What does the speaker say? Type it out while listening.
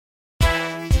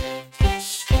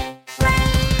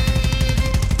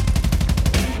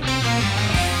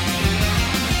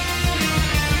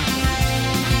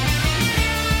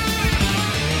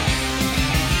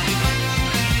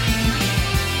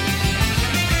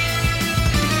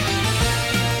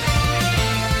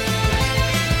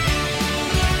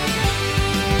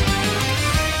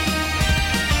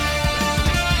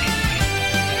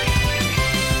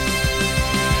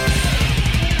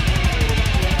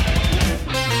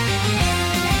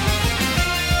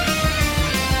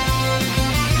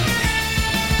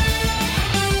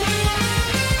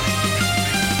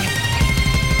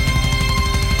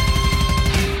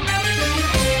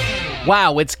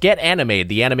Wow, it's Get Animated,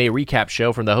 the anime recap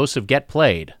show from the hosts of Get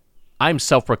Played. I'm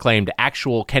self-proclaimed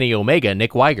actual Kenny Omega,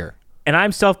 Nick Weiger. And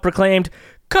I'm self-proclaimed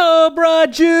Cobra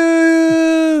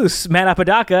Juice, Matt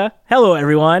Apodaca. Hello,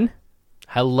 everyone.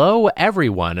 Hello,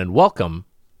 everyone, and welcome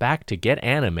back to Get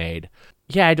Animated.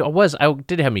 Yeah, I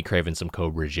did have me craving some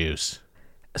Cobra Juice.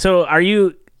 So, are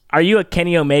you a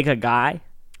Kenny Omega guy?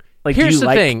 Like, here's do you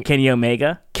the thing. Kenny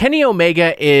Omega? Kenny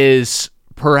Omega is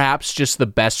perhaps just the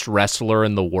best wrestler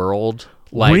in the world.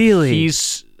 Like, really?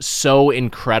 He's so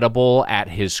incredible at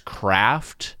his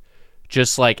craft.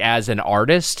 Just like as an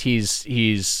artist,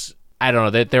 he's I don't know,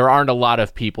 that there aren't a lot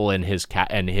of people in his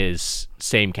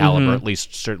same caliber, at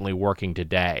least certainly working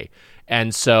today.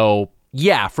 And so,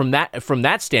 yeah, from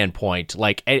that standpoint,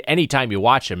 like anytime you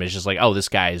watch him, it's just like, oh, this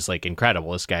guy is like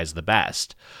incredible. This guy's the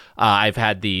best. I've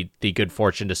had the good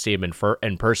fortune to see him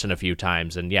in person a few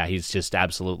times, and yeah, he's just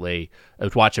absolutely.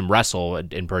 Watch him wrestle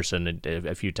in person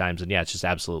a few times, and yeah, it's just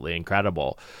absolutely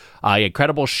incredible.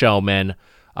 Incredible showman.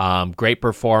 Great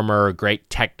performer, great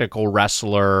technical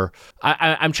wrestler.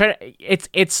 I'm trying to.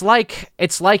 It's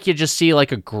like you just see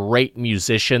like a great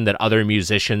musician that other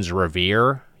musicians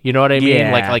revere. You know what I mean?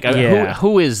 Yeah,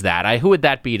 who is that? Who would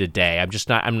that be today?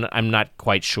 I'm not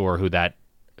quite sure who that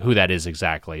is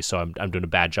exactly. So I'm doing a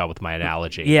bad job with my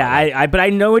analogy. Yeah, but I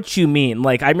know what you mean.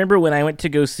 Like, I remember when I went to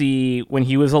go see, when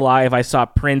he was alive, I saw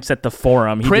Prince at the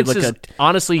Forum. Prince is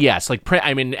honestly, yes. Like,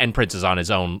 and Prince is on his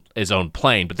own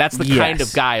plane, but that's the kind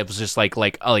of guy. It was just like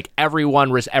everyone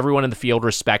in the field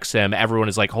respects him. Everyone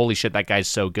is like, holy shit, that guy's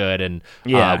so good, and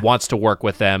wants to work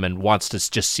with them and wants to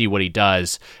just see what he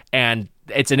does. And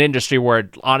it's an industry where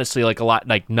honestly, like a lot,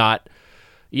 like not.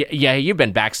 Yeah, you've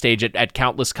been backstage at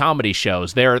countless comedy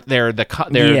shows. They're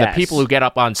the people who get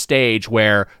up on stage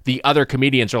where the other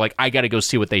comedians are like, I got to go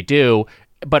see what they do.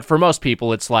 But for most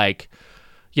people, it's like,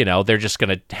 you know, they're just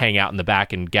going to hang out in the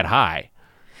back and get high.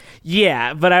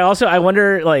 Yeah, but I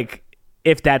wonder like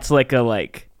if that's like a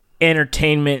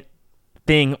entertainment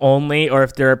thing only, or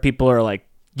if there are people who are like,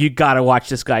 you gotta watch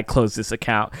this guy close this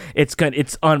account. It's good.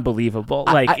 It's unbelievable.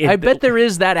 Like I bet there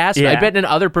is that aspect. Yeah. I bet in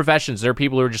other professions there are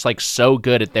people who are just like so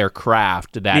good at their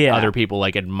craft that other people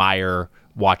like admire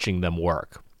watching them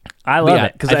work. I love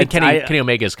it because I think Kenny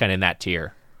Omega is kind of in that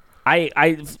tier. I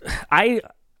don't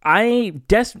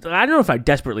know if I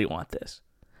desperately want this,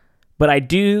 but I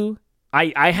do.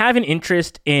 I have an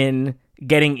interest in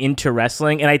getting into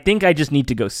wrestling, and I think I just need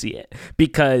to go see it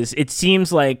because it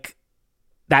seems like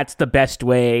that's the best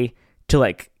way to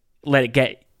like let it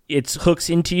get its hooks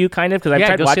into you, kind of, because I've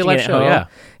tried watching it at home,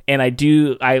 and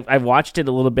I've watched it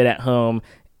a little bit at home.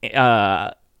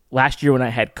 Last year when I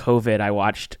had COVID, I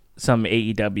watched some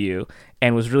AEW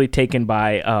and was really taken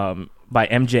by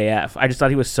MJF. I just thought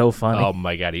he was so funny. Oh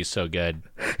my god, he's so good.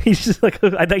 He's just like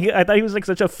I thought he was like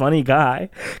such a funny guy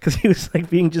because he was like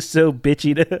being just so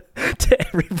bitchy to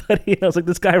everybody. And I was like,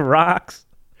 this guy rocks.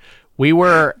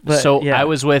 I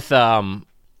was with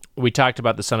we talked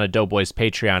about this on a Doughboys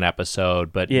Patreon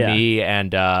episode, but me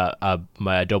and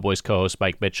my Doughboys co-host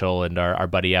Mike Mitchell and our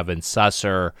buddy Evan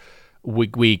Susser,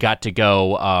 we got to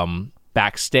go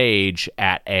backstage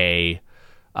at an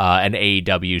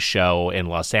AEW show in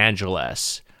Los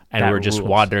Angeles, and we were just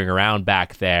wandering around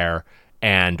back there,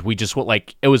 and we just went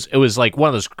like it was like one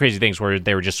of those crazy things where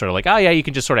they were just sort of like, oh yeah, you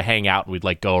can just sort of hang out, and we'd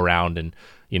like go around and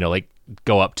like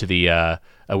go up to the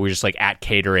we were just like at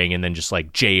catering, and then just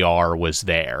like JR was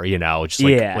there, just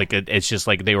like it's just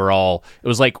like they were all. It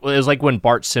was like when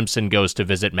Bart Simpson goes to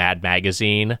visit Mad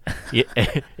Magazine,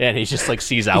 and he just like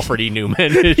sees Alfred E. Newman.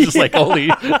 It's just like holy.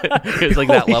 It's like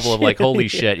that level of like holy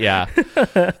shit, yeah.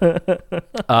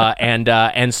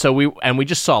 And so we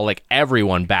just saw like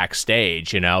everyone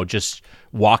backstage, just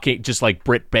walking, just like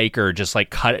Britt Baker, just like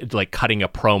cutting a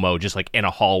promo, just like in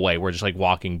a hallway. We're just like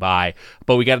walking by,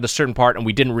 but we got to the certain part and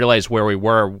we didn't realize where we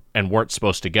were and weren't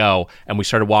supposed to go, and we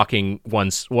started walking one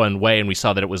way, and we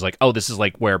saw that it was like, oh, this is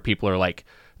like where people are like,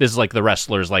 this is like the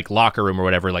wrestlers like locker room or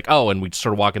whatever, like, oh, and we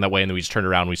started walking that way, and then we just turned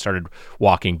around and we started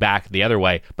walking back the other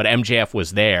way, but MJF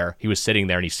was there. He was sitting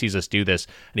there, and he sees us do this,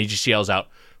 and he just yells out,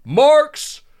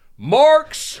 Marks! He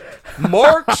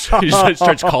just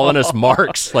starts calling us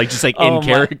Marks, like just like in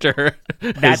character.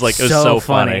 That's like, it was so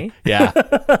funny.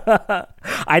 Yeah.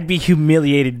 I'd be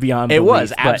humiliated beyond belief. It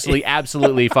was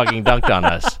absolutely fucking dunked on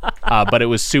us. But it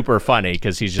was super funny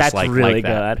because he's just that's really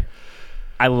that. Good.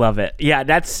 I love it. Yeah,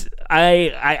 that's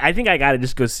I think I gotta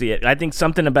just go see it. I think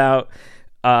something about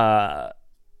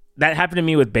that happened to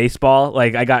me with baseball.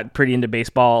 Like, I got pretty into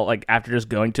baseball, like, after just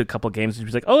going to a couple games. It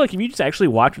was like, oh, like, if you just actually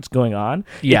watch what's going on,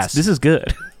 yes, this is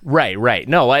good. Right.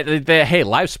 No, hey,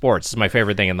 live sports is my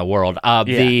favorite thing in the world.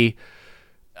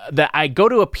 I go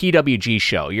to a PWG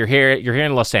show. You're here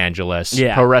in Los Angeles.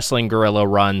 Yeah. Pro Wrestling Guerrilla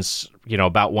runs,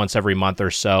 about once every month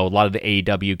or so. A lot of the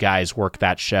AEW guys work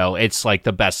that show. It's like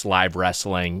the best live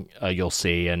wrestling you'll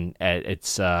see, and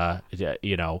it's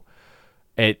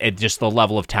it just the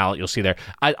level of talent you'll see there.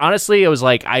 Honestly, it was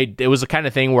the kind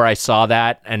of thing where I saw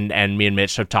that, and me and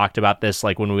Mitch have talked about this.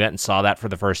 Like when we went and saw that for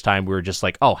the first time, we were just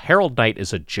like, "Oh, Harold Knight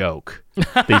is a joke."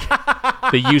 The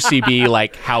UCB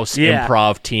like house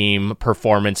improv team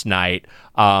performance night,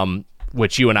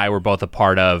 which you and I were both a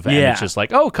part of, and it's just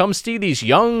like, "Oh, come see these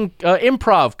young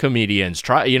improv comedians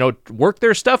try, work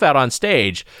their stuff out on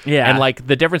stage." Yeah, and like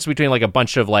the difference between like a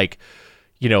bunch of like,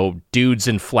 dudes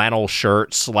in flannel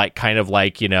shirts, like kind of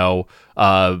like,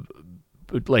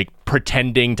 like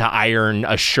pretending to iron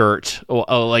a shirt, or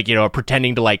like,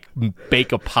 pretending to like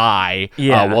bake a pie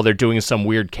while they're doing some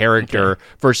weird character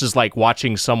versus like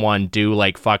watching someone do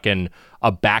like fucking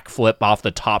a backflip off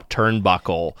the top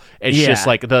turnbuckle. It's just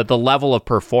like the level of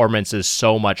performance is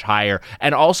so much higher.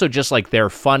 And also just like they're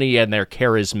funny and they're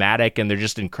charismatic and they're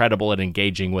just incredible at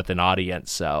engaging with an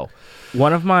audience. So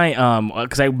one of my,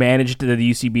 because I managed the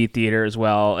UCB theater as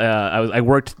well. I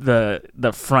worked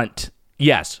the front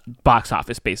box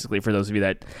office, basically, for those of you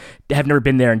that have never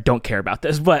been there and don't care about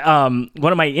this. But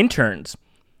one of my interns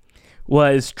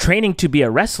was training to be a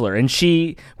wrestler, and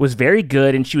she was very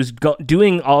good, and she was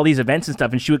doing all these events and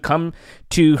stuff, and she would come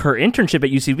to her internship at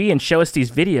UCB and show us these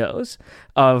videos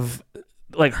of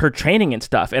like her training and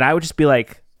stuff, and I would just be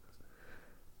like,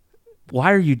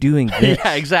 why are you doing this?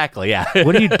 Yeah, exactly, yeah.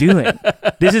 What are you doing?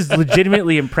 This is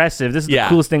legitimately impressive. This is the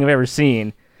coolest thing I've ever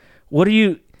seen. What are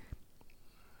you...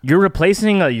 You're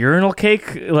replacing a urinal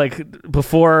cake, like,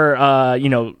 before, I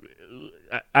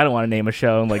don't want to name a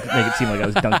show and, like, make it seem like I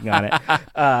was dunking on it.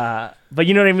 But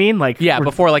you know what I mean? Like,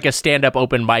 before, like, a stand-up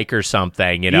open mic or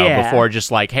something, before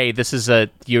just, like, hey, this is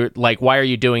you're, like, why are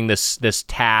you doing this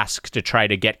task to try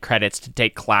to get credits to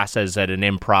take classes at an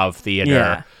improv theater?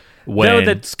 Yeah. No,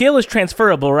 the skill is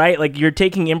transferable, right? Like, you're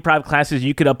taking improv classes,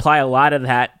 you could apply a lot of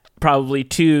that probably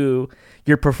to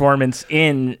your performance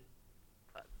in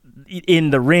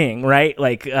the ring, right?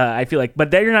 Like, I feel like,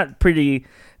 but they're not they're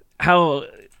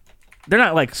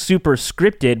not like super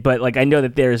scripted, but like I know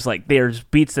that there's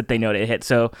beats that they know to hit.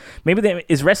 So maybe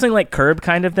is wrestling like Curb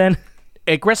kind of then?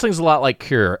 Wrestling's a lot like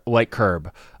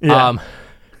Curb. Yeah.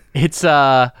 It's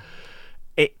an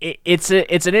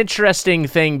interesting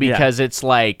thing because it's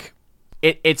like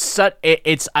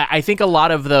I think a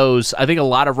lot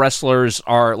of wrestlers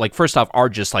are like, first off, are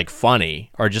just like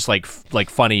funny, or just like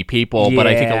funny people, but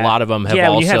I think a lot of them have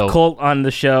also... when you have Colt on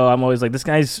the show, I'm always like, this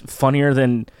guy's funnier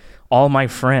than all my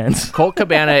friends. Colt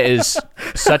Cabana is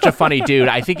such a funny dude.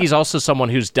 I think he's also someone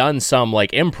who's done some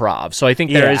like improv, so I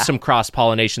think there is some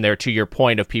cross-pollination there, to your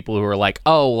point, of people who are like,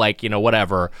 oh, like,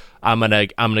 whatever, I'm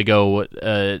gonna go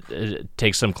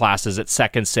take some classes at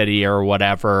Second City or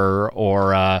whatever,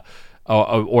 or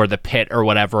the Pit or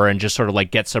whatever, and just sort of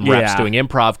like get some reps doing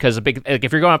improv. Because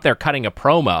if you're going up there cutting a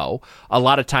promo, a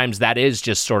lot of times that is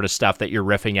just sort of stuff that you're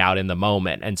riffing out in the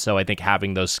moment. And so I think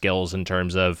having those skills in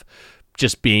terms of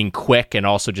just being quick and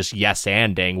also just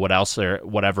yes-anding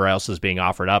whatever else is being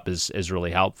offered up is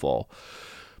really helpful.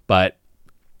 But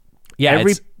yeah,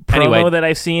 every promo that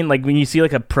I've seen, like when you see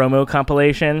like a promo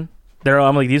compilation,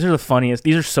 I'm like, these are the funniest.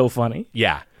 These are so funny.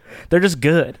 Yeah, they're just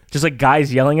good. Just like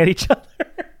guys yelling at each other.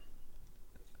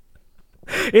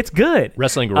 It's good.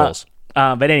 Wrestling rules.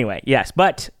 But anyway, yes.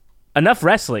 But enough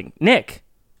wrestling. Nick,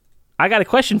 I got a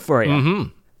question for you. Mm-hmm.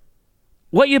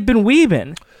 What you been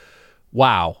weebing?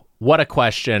 Wow, what a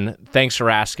question. Thanks for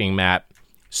asking, Matt.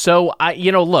 So,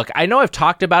 look, I know I've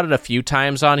talked about it a few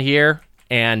times on here,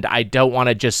 and I don't want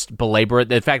to just belabor it.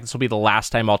 In fact, this will be the last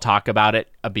time I'll talk about it,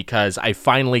 because I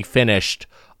finally finished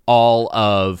all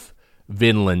of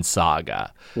Vinland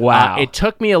Saga. Wow. It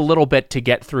took me a little bit to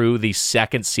get through the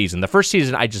second season. The first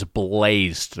season I just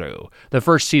blazed through. The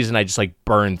first season I just like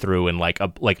burned through in like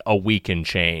a week and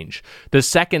change. The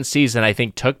second season I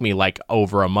think took me like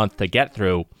over a month to get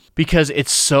through, because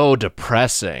it's so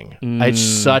depressing. It's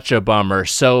such a bummer.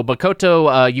 So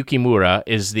Makoto Yukimura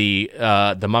is the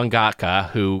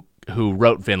mangaka who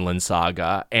wrote Vinland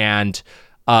Saga, and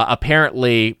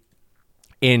apparently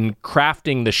in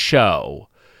crafting the show,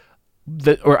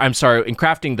 in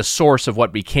crafting the source of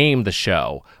what became the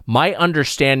show, my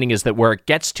understanding is that where it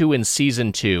gets to in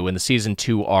season 2, in the season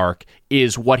 2 arc,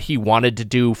 is what he wanted to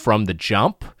do from the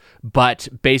jump. But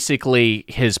basically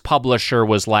his publisher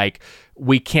was like,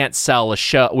 we can't sell a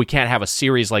show, we can't have a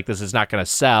series like this, it's not going to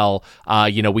sell,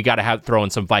 we got to throw in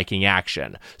some Viking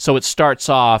action. So it starts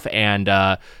off, and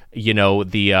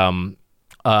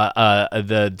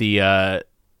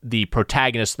the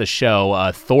protagonist of the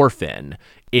show, Thorfinn,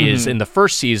 is in the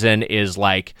first season is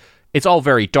like, it's all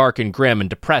very dark and grim and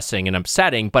depressing and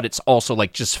upsetting, but it's also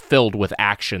like just filled with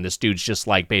action. This dude's just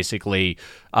like basically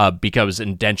becomes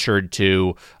indentured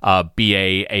to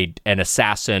be an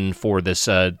assassin for this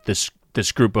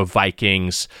group of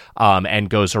Vikings, and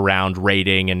goes around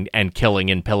raiding and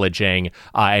killing and pillaging,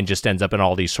 and just ends up in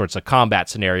all these sorts of combat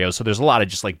scenarios. So there's a lot of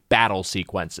just like battle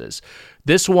sequences.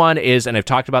 This one is, and I've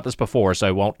talked about this before, so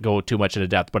I won't go too much into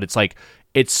depth, but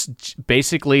it's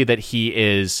basically that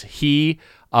he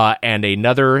and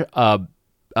another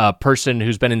person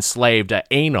who's been enslaved,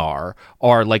 Einar,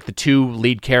 are like the two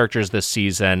lead characters this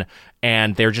season,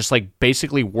 and they're just like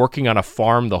basically working on a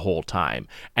farm the whole time,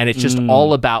 and it's just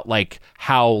all about like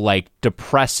how like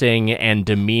depressing and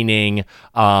demeaning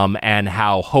and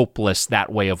how hopeless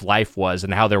that way of life was,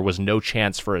 and how there was no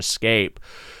chance for escape.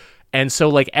 And so,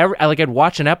 like, I'd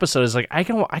watch an episode. It's like I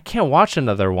can't watch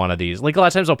another one of these. Like a lot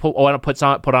of times, I'll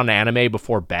put on an anime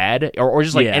before bed, or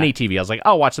just like any TV. I was like,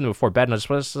 I'll watch something before bed, and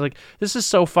I was like, this is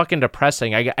so fucking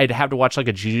depressing. I'd have to watch like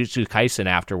a Jujutsu Kaisen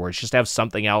afterwards, just to have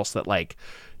something else that like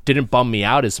didn't bum me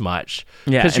out as much.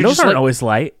 Yeah, and those aren't always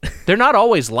light. They're not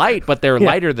always light, but they're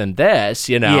lighter than this.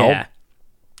 You know. Yeah.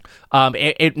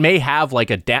 It may have like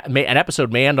an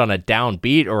episode may end on a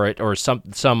downbeat, or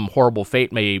some horrible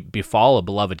fate may befall a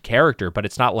beloved character, but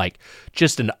it's not like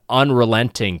just an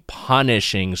unrelenting,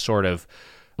 punishing sort of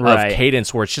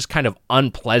cadence where it's just kind of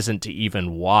unpleasant to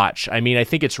even watch. I mean, I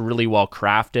think it's really well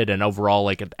crafted, and overall,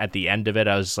 like at the end of it,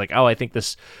 I was like, oh, I think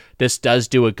this does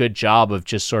do a good job of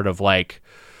just sort of like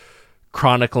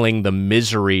chronicling the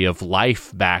misery of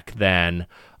life back then.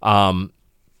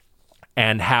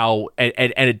 And how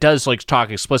and it does like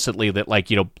talk explicitly that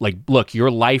like, you know, like, look, your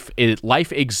life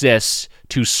exists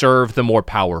to serve the more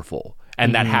powerful,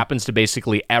 and that happens to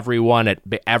basically everyone at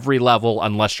every level,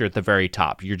 unless you're at the very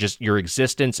top. Your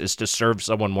existence is to serve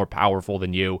someone more powerful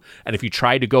than you, and if you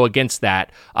try to go against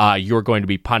that, you're going to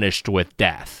be punished with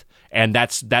death. And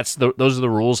those are the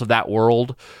rules of that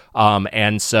world,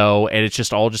 and it's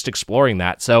just all just exploring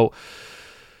that. So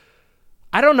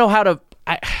I don't know how to.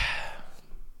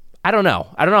 I don't know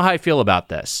how I feel about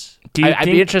this. I'd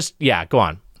be interested. Yeah, go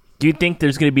on. Do you think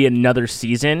there's going to be another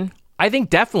season? I think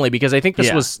definitely, because I think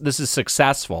this is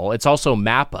successful. It's also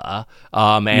Mappa,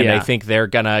 and I think they're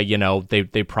gonna, you know,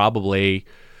 they probably,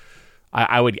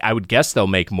 I would guess they'll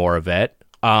make more of it.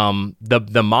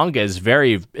 The manga is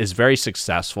very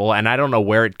successful, and I don't know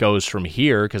where it goes from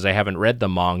here because I haven't read the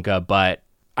manga, but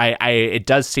it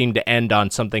does seem to end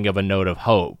on something of a note of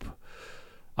hope,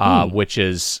 which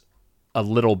is a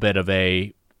little bit of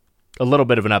an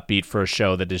upbeat for a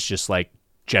show that is just like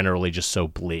generally just so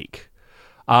bleak.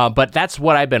 But that's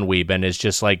what I've been weebing, is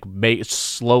just like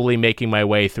slowly making my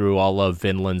way through all of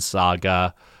Vinland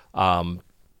Saga, and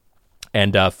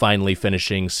finally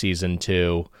finishing season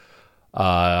 2.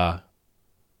 Hey,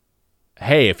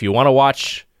 if you want to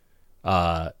watch,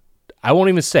 I won't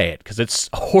even say it because it's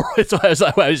horrible. I was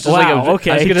just I was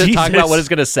going to talk about what it's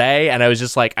going to say, and I was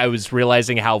just like, I was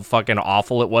realizing how fucking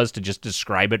awful it was to just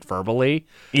describe it verbally.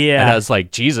 Yeah. And I was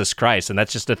like, Jesus Christ. And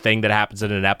that's just a thing that happens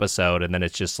in an episode, and then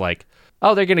it's just like,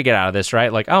 oh, they're going to get out of this,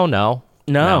 right? Like, oh, no.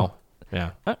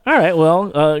 Yeah. All right.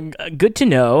 Well, good to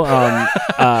know.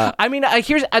 I mean, I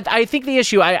think the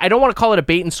issue, I don't want to call it a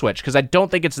bait and switch, because I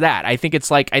don't think it's that. I think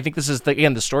this is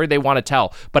the story they want to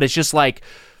tell, but it's just like,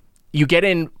 you get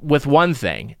in with one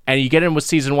thing, and you get in with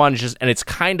season 1, and it's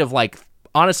kind of like,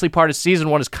 honestly, part of season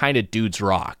 1 is kind of dudes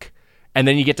rock, and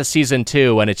then you get to season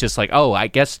 2, and it's just like, oh, I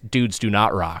guess dudes do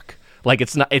not rock. Like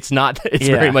it's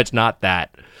very much not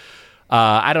that.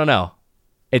 I don't know.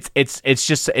 It's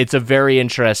a very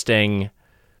interesting,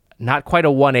 not quite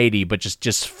a 180, but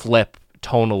just flip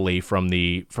tonally from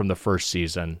the first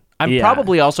season. I'm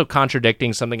probably also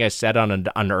contradicting something I said on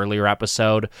an earlier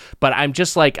episode, but I'm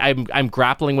just like, I'm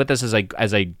grappling with this as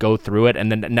I go through it,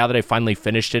 and then now that I finally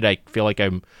finished it, I feel like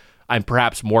I'm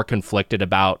perhaps more conflicted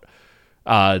about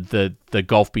the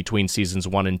gulf between seasons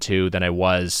 1 and 2 than I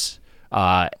was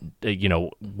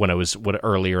when I was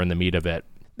earlier in the meat of it.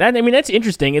 That's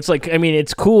interesting. It's like,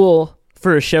 it's cool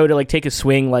for a show to like take a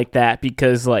swing like that,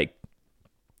 because like,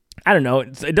 I don't know,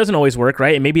 it doesn't always work,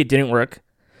 right? And maybe it didn't work.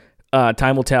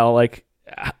 Time will tell, like,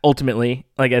 ultimately,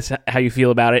 I guess, how you feel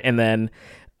about it, and then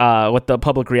what the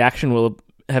public reaction will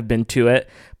have been to it.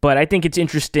 But I think it's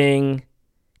interesting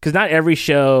because not a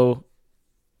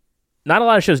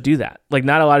lot of shows do that. Like,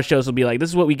 not a lot of shows will be like, this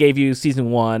is what we gave you season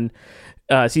 1,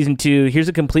 season 2, here's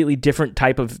a completely different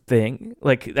type of thing.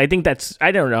 Like, I think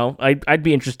I don't know. I'd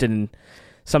be interested in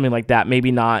something like that.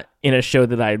 Maybe not in a show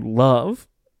that I love,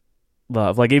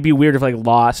 love. Like, it'd be weird if like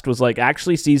Lost was like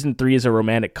actually season 3 is a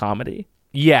romantic comedy.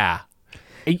 Yeah,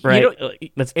 right.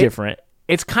 That's different.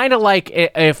 It's kind of like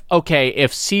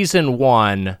if season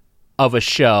 1 of a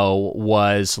show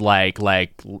was like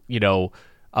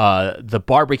the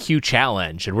barbecue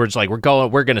challenge, and we're just like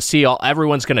we're gonna see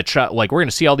everyone's gonna try, like we're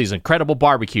gonna see all these incredible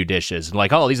barbecue dishes, and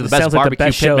like, oh, these are the best barbecue the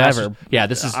best show ever. Yeah,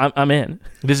 this is I'm in.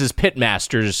 This is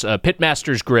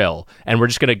Pitmaster's Grill, and we're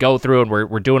just gonna go through and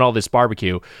we're doing all this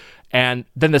barbecue, and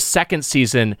then the second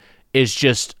season is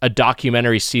just a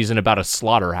documentary season about a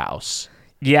slaughterhouse.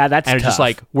 Yeah, that's and it's tough. just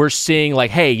like we're seeing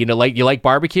like, hey, you like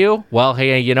barbecue? Well,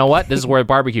 hey, you know what? This is where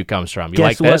barbecue comes from. You Guess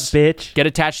like this? What, bitch? Get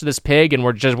attached to this pig, and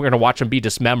we're gonna watch him be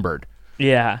dismembered.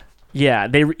 Yeah.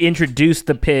 They introduced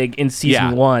the pig in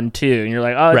season 1 too, and you're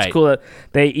like, oh, it's cool that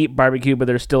they eat barbecue, but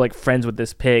they're still like friends with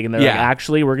this pig, and they're like,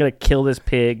 actually, we're gonna kill this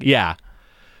pig. Yeah,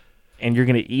 and you're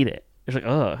gonna eat it. It's like,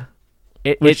 oh,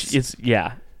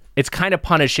 it's kind of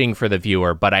punishing for the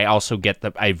viewer, but I also get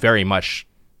that I very much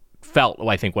felt,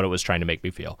 I think, what it was trying to make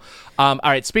me feel. All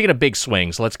right, speaking of big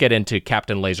swings, let's get into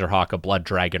Captain Laserhawk, a Blood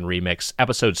Dragon remix,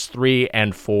 episodes 3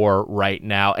 and 4 right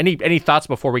now. Any thoughts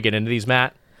before we get into these,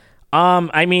 Matt?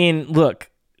 I mean, look,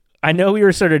 I know we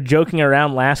were sort of joking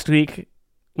around last week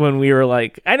when we were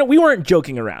like, I know we weren't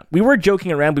joking around. We were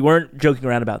joking around. We weren't joking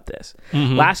around about this.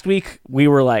 Mm-hmm. Last week, we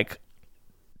were like,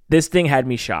 this thing had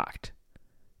me shocked.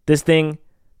 This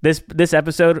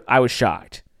episode, I was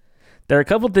shocked. There are a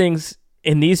couple things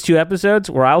in these 2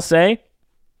 episodes where I'll say,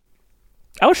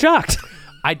 I was shocked.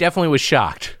 I definitely was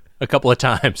shocked a couple of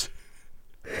times.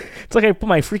 It's like I put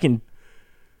my freaking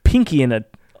pinky in a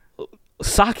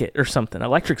socket or something,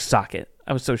 electric socket.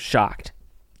 I was so shocked.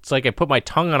 It's like I put my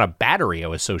tongue on a battery. I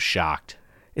was so shocked.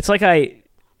 It's like I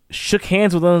shook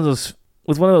hands with one of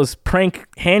those prank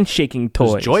handshaking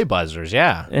toys. Those joy buzzers,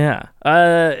 yeah.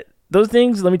 Yeah. Those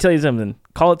things, let me tell you something.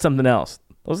 Call it something else.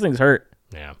 Those things hurt.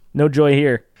 Yeah. No joy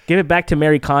here. Give it back to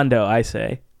Mary Kondo, I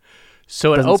say.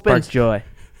 So it doesn't spark joy.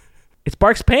 It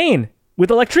sparks pain with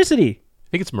electricity. I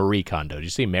think it's Marie Kondo. Did you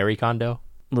see Mary Kondo?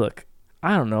 Look,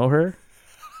 I don't know her.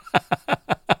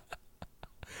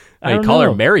 You call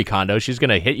her Mary Kondo, she's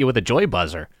going to hit you with a joy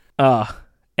buzzer.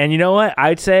 And you know what?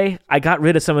 I'd say I got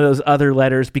rid of some of those other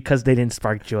letters because they didn't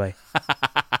spark joy.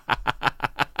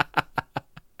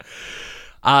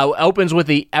 Opens with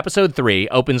the episode 3,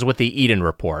 opens with the Eden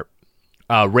report.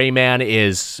 Rayman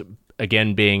is,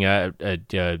 again, being a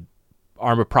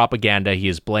arm of propaganda. He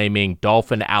is blaming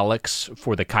Dolphin Alex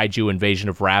for the kaiju invasion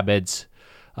of Rabbids.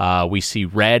 We see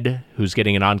Red, who's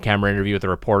getting an on-camera interview with a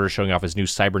reporter showing off his new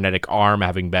cybernetic arm,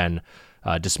 having been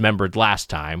dismembered last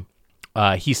time.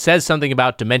 He says something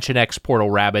about Dimension X portal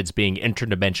Rabbids being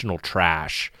interdimensional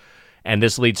trash, and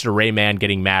this leads to Rayman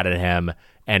getting mad at him,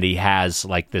 and he has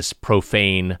like this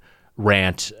profane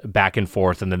rant back and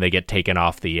forth, and then they get taken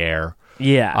off the air.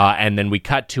 Yeah. And then we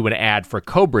cut to an ad for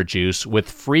Cobra Juice with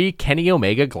free Kenny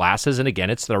Omega glasses, and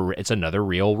again, it's another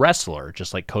real wrestler,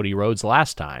 just like Cody Rhodes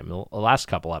last time, the last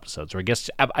couple episodes, or I guess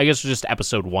it was just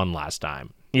episode 1 last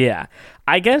time. Yeah.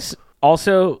 I guess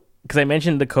also, because I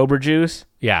mentioned the Cobra Juice.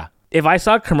 Yeah. If I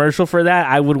saw a commercial for that,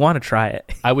 I would want to try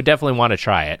it. I would definitely want to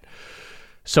try it.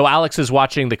 So Alex is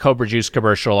watching the Cobra Juice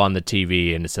commercial on the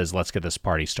TV, and it says, "Let's get this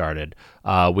party started."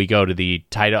 We go to the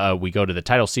title. We go to the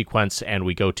title sequence, and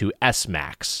we go to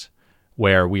S-Max,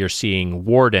 where we are seeing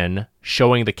Warden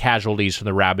showing the casualties from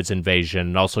the Rabbids invasion,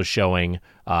 and also showing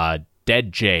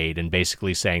dead Jade, and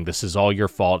basically saying, "This is all your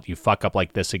fault. You fuck up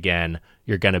like this again,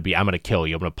 I'm gonna kill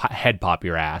you. I'm gonna head pop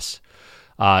your ass."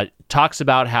 Talks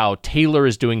about how Taylor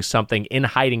is doing something in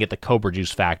hiding at the Cobra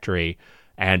Juice factory.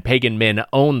 And Pagan Min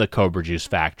own the Cobra Juice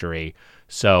factory,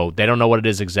 so they don't know what it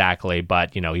is exactly,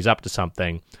 but, he's up to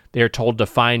something. They are told to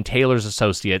find Taylor's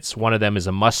associates. One of them is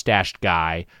a mustached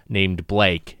guy named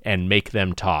Blake, and make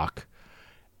them talk.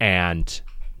 And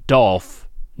Dolph,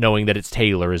 knowing that it's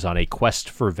Taylor, is on a quest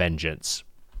for vengeance.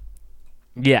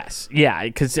 Yes, yeah,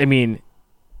 because,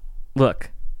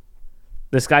 look,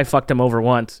 this guy fucked him over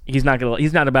once. He's not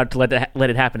about to let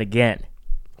it happen again.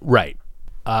 Right.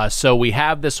 So we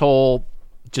have this whole...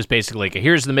 just basically,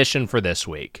 here's the mission for this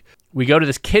week. We go to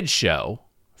this kids show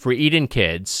for Eden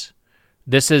Kids.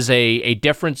 This is a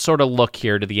different sort of look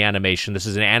here to the animation. This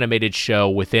is an animated show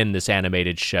within this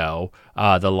animated show.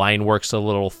 The line work's a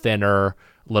little thinner,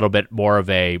 a little bit more of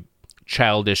a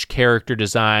childish character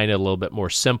design, a little bit more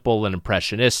simple and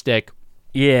impressionistic.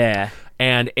 Yeah.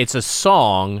 And it's a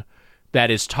song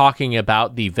that is talking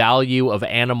about the value of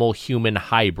animal-human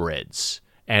hybrids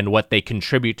and what they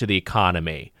contribute to the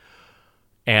economy.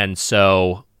 And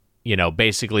so,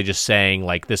 basically just saying,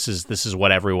 like, this is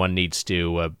what everyone needs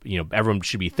to, everyone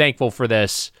should be thankful for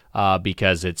this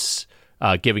because it's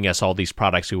giving us all these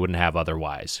products we wouldn't have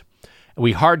otherwise.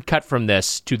 We hard cut from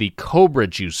this to the Cobra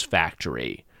Juice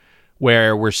factory,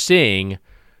 where we're seeing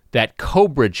that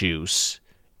Cobra Juice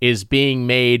is being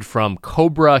made from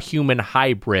Cobra human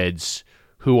hybrids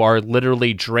who are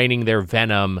literally draining their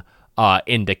venom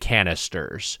into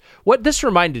canisters. What this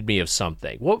reminded me of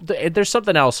something. Well, there's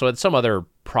something else. So it's some other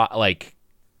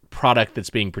product that's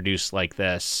being produced like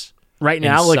this right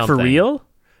now, like for real.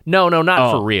 No,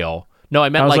 not for real. No, I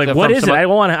meant like what is it? I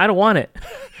don't want it.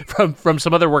 from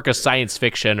some other work of science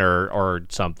fiction or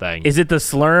something. Is it the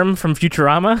Slurm from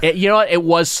Futurama? You know what? It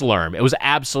was Slurm. It was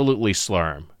absolutely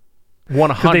Slurm.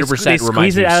 100% they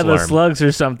squeeze it out of the slugs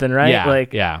or something, right?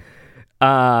 Yeah.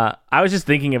 I was just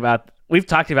thinking about. We've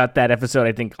talked about that episode,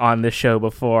 I think, on this show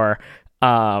before.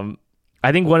 I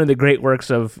think one of the great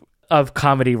works of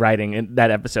comedy writing in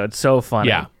that episode. So funny.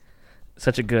 Yeah.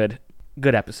 Such a good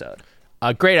episode.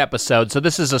 A great episode. So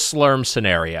this is a Slurm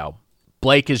scenario.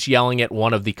 Blake is yelling at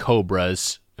one of the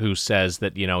Cobras who says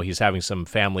that, he's having some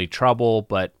family trouble,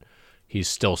 but he's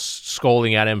still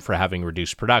scolding at him for having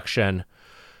reduced production.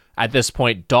 At this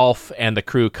point, Dolph and the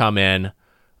crew come in.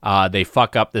 They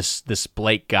fuck up this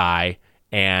Blake guy,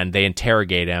 and they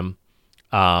interrogate him.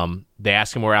 They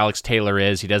ask him where Alex Taylor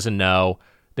is. He doesn't know.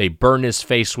 They burn his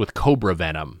face with cobra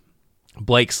venom.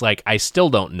 Blake's like, I still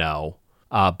don't know,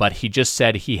 but he just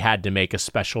said he had to make a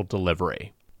special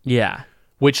delivery. Yeah.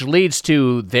 Which leads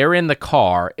to, they're in the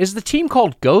car. Is the team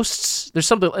called Ghosts? There's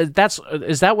something, is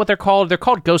that what they're called? They're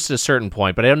called Ghosts at a certain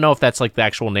point, but I don't know if that's like the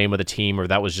actual name of the team or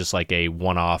that was just like a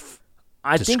one-off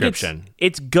description. I think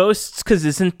it's Ghosts, because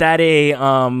isn't that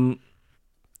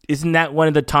one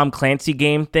of the Tom Clancy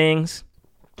game things?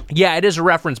 Yeah, it is a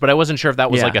reference, but I wasn't sure if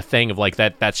that was like a thing of like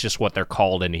that's just what they're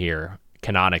called in here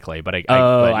canonically. But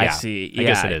I see. Yeah. I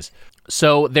guess it is.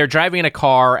 So they're driving in a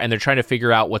car and they're trying to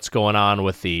figure out what's going on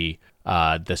with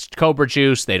this Cobra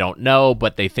Juice. They don't know,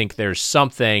 but they think there's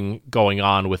something going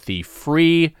on with the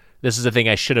free. This is the thing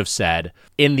I should have said.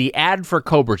 In the ad for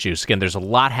Cobra Juice, again, there's a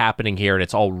lot happening here, and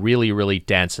it's all really, really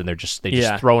dense, and they just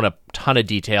throw in a ton of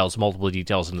details, multiple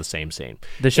details in the same scene.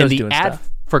 The show's doing ad stuff.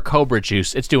 For Cobra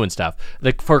Juice, it's doing stuff.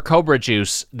 For Cobra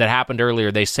Juice that happened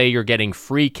earlier, they say you're getting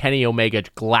free Kenny Omega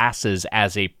glasses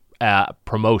as a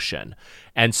promotion.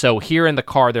 And so here in the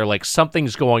car, they're like,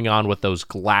 something's going on with those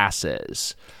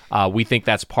glasses. We think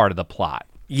that's part of the plot.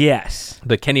 Yes.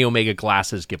 The Kenny Omega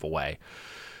glasses giveaway.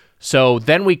 So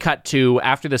then we cut to,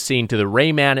 after the scene, to the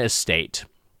Rayman estate.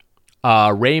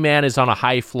 Rayman is on a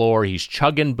high floor. He's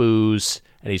chugging booze,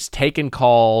 and he's taking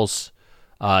calls.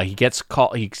 He gets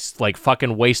call. He's like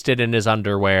fucking wasted in his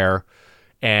underwear,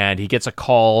 and he gets a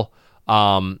call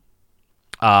from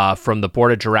the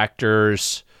board of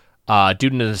directors due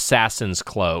to an assassin's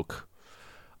cloak.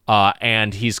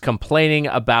 And he's complaining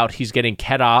about he's getting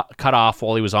cut off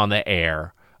while he was on the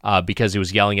air because he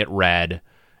was yelling at Red.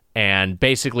 And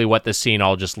basically what this scene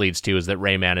all just leads to is that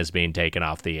Rayman is being taken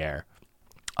off the air.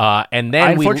 And then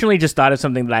I unfortunately just thought of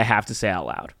something that I have to say out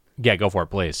loud. Yeah, go for it,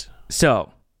 please.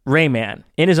 So, Rayman,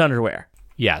 in his underwear.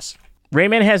 Yes.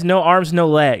 Rayman has no arms, no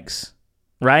legs,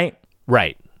 right?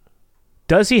 Right.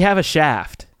 Does he have a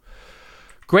shaft?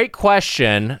 Great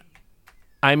question.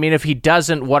 I mean, if he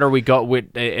doesn't, what are we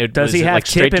with? Does he have like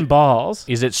tip and balls?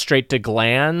 Is it straight to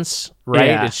glands? Right.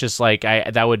 Yeah. It's just like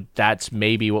that's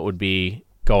maybe what would be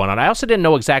going on. I also didn't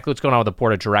know exactly what's going on with the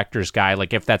board of directors guy.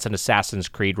 Like if that's an Assassin's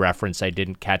Creed reference I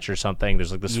didn't catch or something.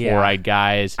 There's like this four-eyed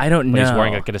guy. I don't know. He's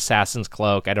wearing like an assassin's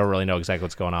cloak. I don't really know exactly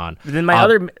what's going on. But then my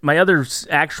other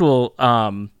actual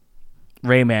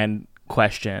Rayman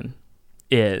question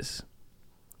is,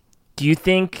 do you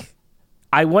think?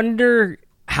 I wonder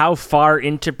how far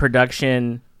into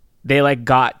production they like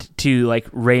got to like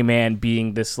Rayman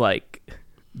being this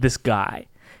guy,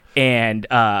 and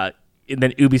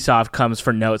then Ubisoft comes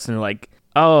for notes and they're like,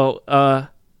 "Oh,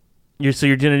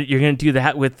 you're gonna do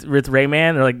that with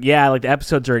Rayman?" They're like, "Yeah, like the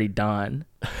episode's already done."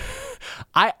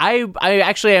 I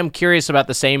actually am curious about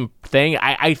the same thing.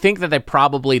 I think that they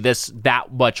probably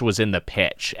that much was in the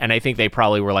pitch, and I think they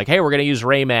probably were like, "Hey, we're gonna use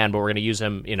Rayman, but we're gonna use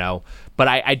him," But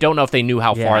I don't know if they knew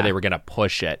how far they were gonna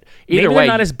push it. Either maybe way, they're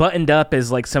not as buttoned up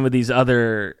as like some of these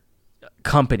other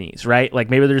companies, right?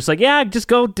 Like maybe they're just like, yeah, just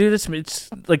go do this.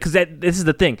 It's like, because this is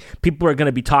the thing, people are going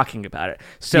to be talking about it,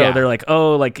 so they're like,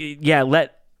 oh, like, yeah,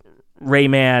 let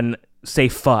Rayman say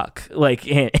fuck, like,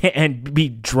 and be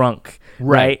drunk,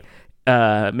 right?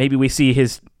 Maybe we see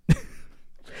his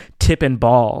tip and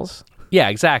balls. Yeah,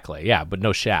 exactly. Yeah, but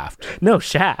no shaft.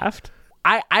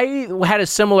 I had a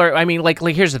similar. I mean, like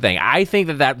here's the thing. I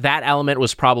think that element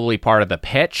was probably part of the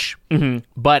pitch,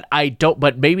 but I don't.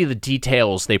 But maybe the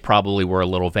details they probably were a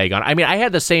little vague on. I mean, I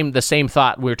had the same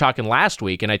thought. We were talking last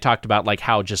week, and I talked about like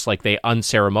how just like they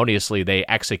unceremoniously they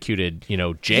executed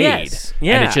Jade, yes.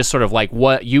 Yeah, and it's just sort of like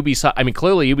what Ubisoft. I mean,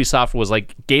 clearly Ubisoft was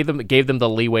like gave them the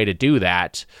leeway to do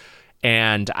that,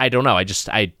 and I don't know.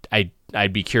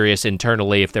 I'd be curious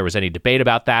internally if there was any debate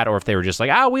about that, or if they were just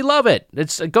like, we love it.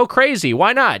 It's go crazy.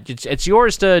 Why not? It's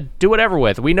yours to do whatever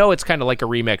with. We know it's kind of like a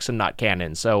remix and not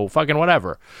canon, so fucking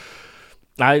whatever.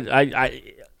 I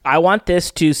want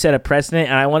this to set a precedent,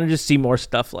 and I want to just see more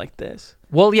stuff like this.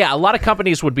 Well, yeah, a lot of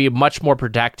companies would be much more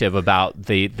protective about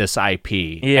this IP.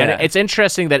 Yeah. And it's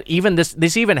interesting that even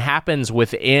this even happens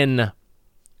within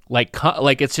like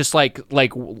it's just like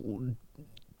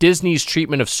Disney's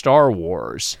treatment of Star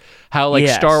Wars, how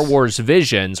yes. Star Wars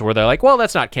Visions, where they're like, well,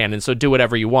 that's not canon, so do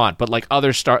whatever you want. But like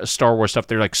other Star Wars stuff,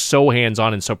 they're like so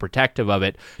hands-on and so protective of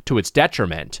it to its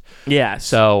detriment. Yeah.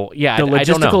 So yeah, the I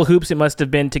don't know. logistical hoops it must have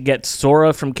been to get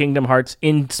Sora from Kingdom Hearts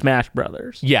in Smash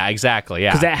Brothers. Yeah, exactly. Yeah,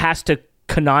 because that has to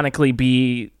canonically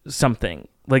be something.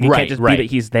 Like it can't just be that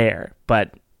he's there.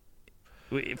 But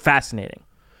fascinating.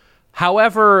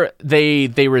 However,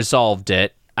 they resolved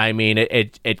it. I mean,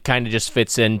 it kind of just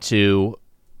fits into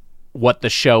what the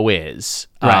show is,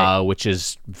 which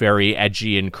is very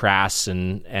edgy and crass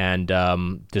and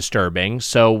disturbing.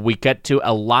 So we get to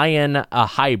a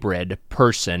hybrid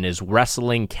person is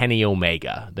wrestling Kenny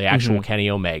Omega, the actual Kenny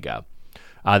Omega.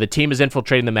 The team is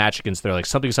infiltrating the match against. They're like,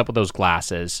 something's up with those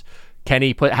glasses.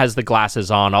 Kenny has the glasses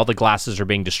on. All the glasses are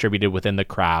being distributed within the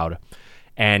crowd.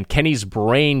 And Kenny's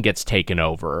brain gets taken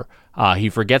over. He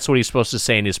forgets what he's supposed to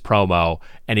say in his promo,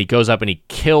 and he goes up and he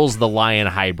kills the lion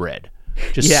hybrid.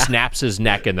 Just snaps his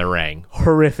neck in the ring.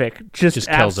 Horrific. Just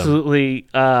kills absolutely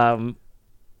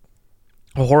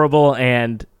horrible.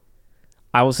 And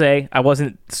I will say I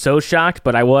wasn't so shocked,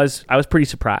 but I was pretty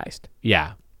surprised.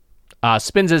 Yeah.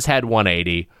 Spins his head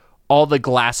 180. All the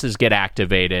glasses get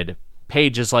activated.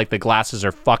 Paige is like, the glasses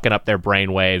are fucking up their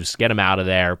brainwaves. Get them out of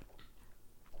there.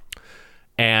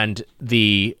 And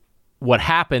what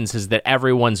happens is that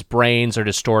everyone's brains are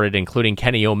distorted, including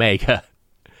Kenny Omega.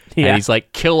 Yeah. And he's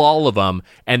like, kill all of them.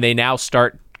 And they now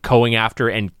start going after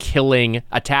and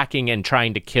attacking and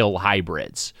trying to kill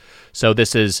hybrids. So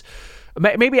this is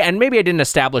maybe I didn't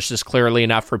establish this clearly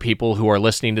enough for people who are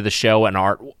listening to the show and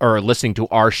listening to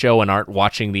our show and aren't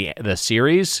watching the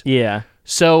series. Yeah.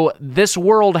 So this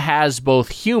world has both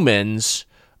humans,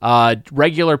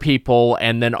 regular people,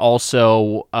 and then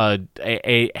also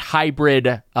a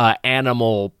hybrid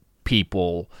animal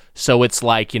people. So it's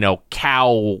like,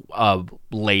 cow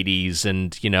ladies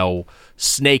and,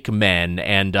 snake men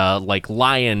and like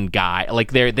lion guy.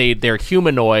 Like they're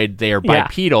humanoid, they're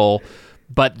bipedal,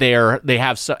 but they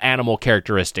have some animal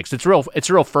characteristics. It's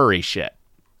real furry shit.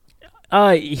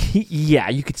 Yeah,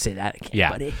 you could say that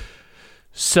again, buddy.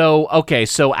 So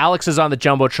Alex is on the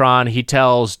Jumbotron. He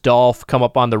tells Dolph, come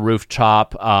up on the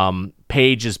rooftop.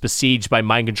 Paige is besieged by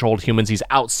mind-controlled humans. He's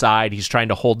outside. He's trying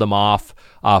to hold them off.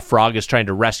 Frog is trying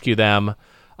to rescue them,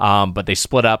 but they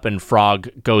split up, and Frog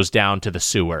goes down to the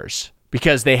sewers.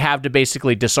 Because they have to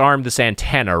basically disarm this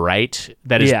antenna, right?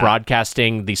 That is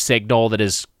broadcasting the signal that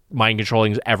is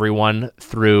mind-controlling everyone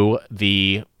through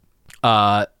the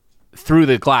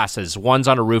glasses. One's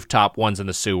on a rooftop, one's in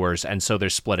the sewers, and so they're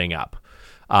splitting up.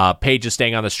 Paige is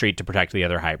staying on the street to protect the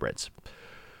other hybrids.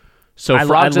 So I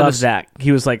love that.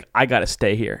 He was like, I gotta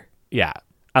stay here. Yeah.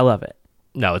 I love it.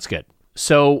 No, it's good.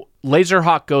 So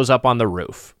Laserhawk goes up on the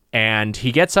roof, and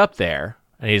he gets up there,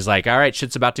 and he's like, all right,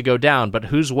 shit's about to go down, but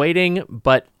who's waiting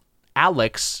but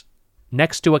Alex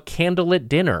next to a candlelit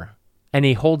dinner? And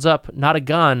he holds up not a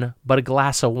gun, but a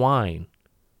glass of wine.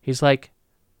 He's like,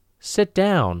 sit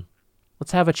down.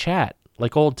 Let's have a chat,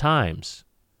 like old times.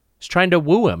 He's trying to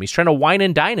woo him. He's trying to wine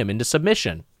and dine him into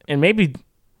submission. And maybe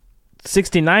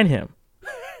 69 him.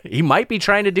 He might be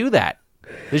trying to do that.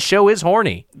 This show is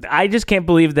horny. I just can't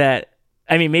believe that.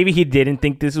 I mean, maybe he didn't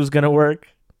think this was going to work.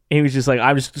 He was just like,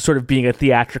 I'm just sort of being a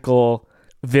theatrical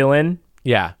villain.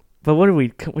 Yeah. But what are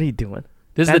you doing?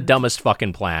 This is the dumbest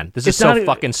fucking plan. This is so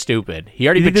fucking stupid. He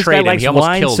already betrayed him. He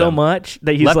almost killed him. So much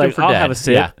that he's like, I'll have a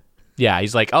sip. Yeah,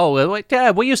 he's like,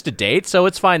 we used to date, so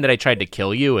it's fine that I tried to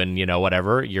kill you and,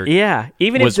 whatever. Even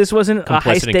if this wasn't a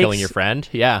high stakes, killing your friend.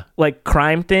 Yeah. Like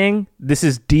crime thing, this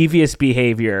is devious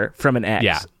behavior from an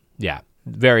ex. Yeah.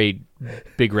 Very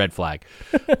big red flag.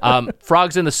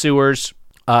 Frog's in the sewers.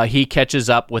 He catches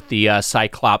up with the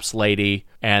Cyclops lady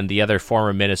and the other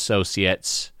former Min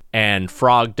associates, and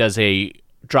Frog does a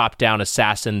drop-down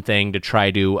assassin thing to try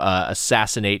to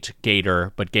assassinate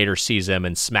Gator, but Gator sees him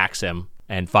and smacks him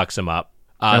and fucks him up.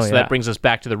 That brings us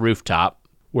back to the rooftop,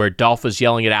 where Dolph is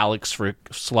yelling at Alex for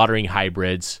slaughtering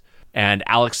hybrids. And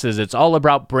Alex says it's all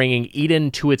about bringing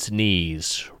Eden to its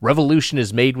knees. Revolution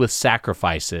is made with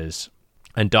sacrifices.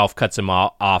 And Dolph cuts him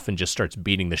off and just starts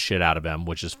beating the shit out of him,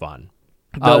 which is fun.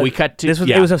 We cut to...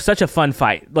 It was such a fun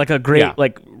fight. Like a great,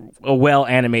 a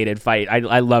well-animated fight.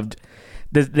 I loved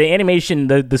the animation,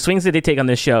 the swings that they take on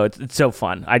this show. It's so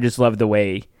fun. I just love the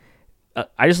way...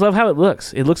 I just love how it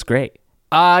looks. It looks great.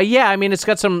 I mean, it's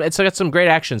got some great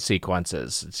action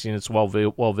sequences. It's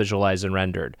well visualized and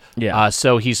rendered. Yeah.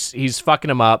 So he's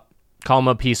fucking him up, call him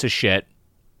a piece of shit.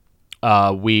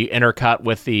 We intercut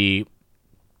with the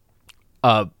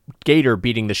Gator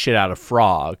beating the shit out of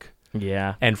Frog.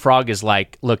 Yeah. And Frog is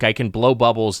like, look, I can blow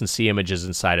bubbles and see images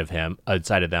inside of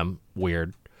them.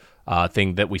 Weird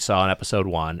thing that we saw in episode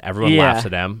 1. Everyone laughs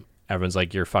at him. Everyone's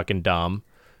like, you're fucking dumb.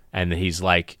 And he's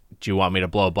like, do you want me to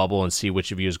blow a bubble and see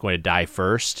which of you is going to die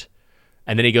first?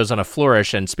 And then he goes on a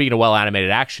flourish, and speaking of well-animated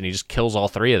action, he just kills all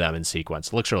 3 of them in sequence.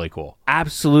 It looks really cool.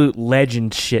 Absolute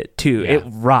legend shit, too. Yeah. It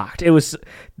rocked. It was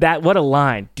that, what a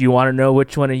line. Do you want to know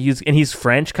which one to use? And he's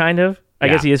French, kind of. I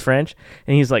guess he is French.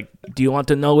 And he's like, do you want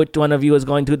to know which one of you is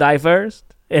going to die first?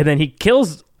 And then he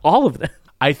kills all of them.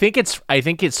 I think it's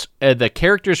the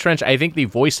character's French. I think the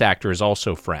voice actor is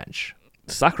also French.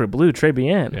 Sacre bleu, très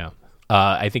bien. Yeah.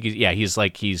 I think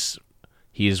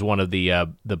he's one of the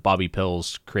Bobby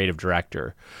Pill's creative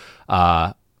director.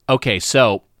 Or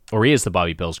he is the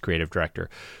Bobby Pill's creative director.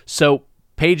 So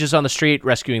Paige is on the street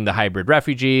rescuing the hybrid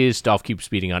refugees. Dolph keeps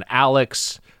beating on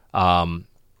Alex. And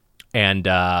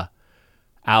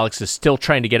Alex is still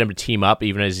trying to get him to team up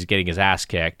even as he's getting his ass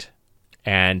kicked.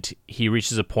 And he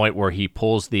reaches a point where he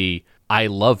pulls the I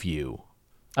love you.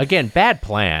 Again, bad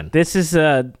plan. It's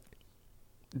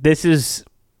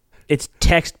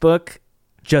textbook,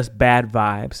 just bad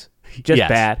vibes. Just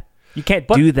bad. You can't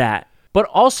do that. But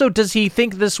also, does he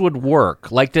think this would work?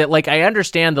 Like I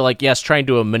understand yes, trying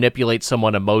to manipulate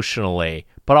someone emotionally,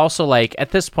 but also at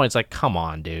this point, it's like, come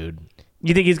on, dude.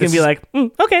 You think he's gonna be like,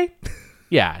 okay,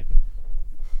 yeah.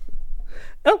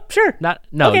 Oh, sure. Not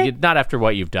after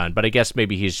what you've done, but I guess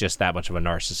maybe he's just that much of a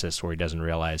narcissist where he doesn't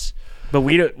realize. But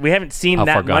we haven't seen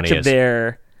that much of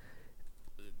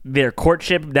their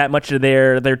courtship, that much of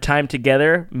their time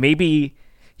together. Maybe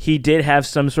he did have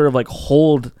some sort of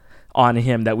hold on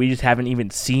him that we just haven't even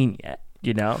seen yet,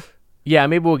 you know? Yeah,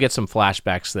 maybe we'll get some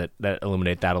flashbacks that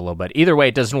illuminate that a little bit. Either way,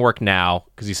 it doesn't work now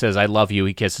because he says, I love you.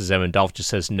 He kisses him, and Dolph just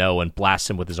says no and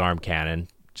blasts him with his arm cannon.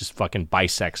 Just fucking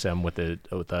bisects him with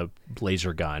a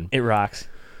laser gun. It rocks.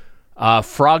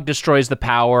 Frog destroys the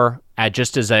power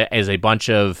just as a bunch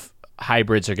of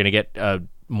hybrids are going to get...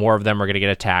 more of them are going to get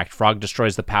attacked. Frog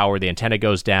destroys the power. The antenna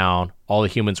goes down. All the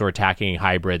humans who are attacking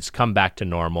hybrids come back to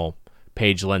normal.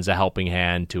 Paige lends a helping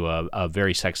hand to a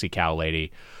very sexy cow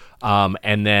lady.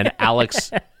 And then Alex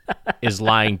is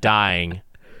lying dying,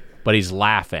 but he's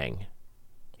laughing.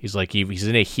 He's like, he's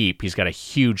in a heap. He's got a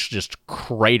huge just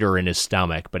crater in his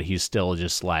stomach, but he's still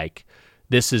just like,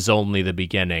 this is only the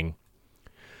beginning.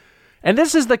 And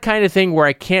this is the kind of thing where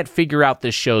I can't figure out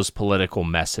this show's political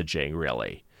messaging,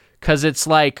 really. Because it's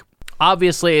like,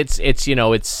 obviously,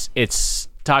 it's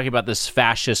talking about this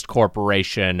fascist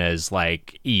corporation as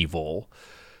evil,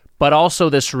 but also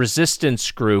this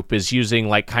resistance group is using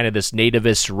kind of this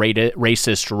nativist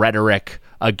racist rhetoric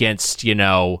against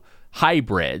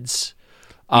hybrids.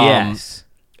 Yes,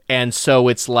 and so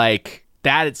it's like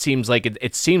that. It seems like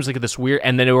this weird,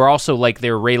 and then they were also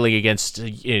they're railing against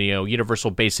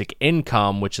universal basic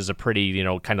income, which is a pretty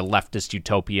kind of leftist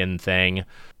utopian thing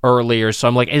earlier. So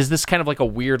I'm like, is this kind of a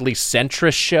weirdly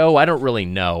centrist show? I don't really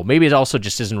know. Maybe it also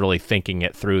just isn't really thinking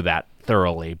it through that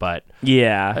thoroughly. But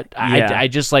I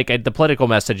just the political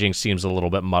messaging seems a little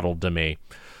bit muddled to me.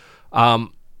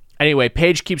 Anyway,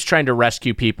 Paige keeps trying to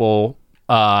rescue people.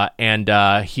 And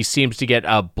he seems to get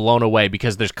blown away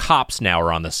because there's cops now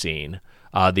are on the scene.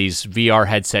 These VR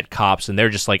headset cops, and they're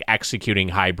just executing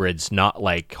hybrids, not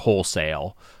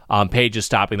wholesale. Paige is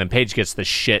stopping them. Paige gets the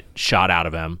shit shot out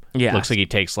of him. Yeah. Looks like he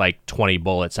takes 20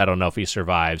 bullets. I don't know if he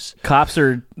survives. Cops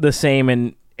are the same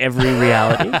in every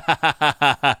reality.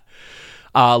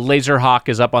 Laserhawk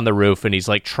is up on the roof, and he's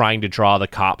trying to draw the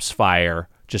cops' fire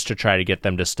just to try to get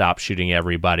them to stop shooting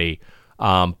everybody.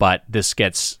 But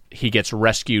he gets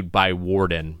rescued by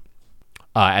Warden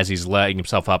as he's letting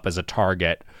himself up as a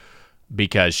target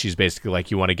because she's basically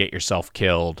you want to get yourself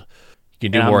killed. You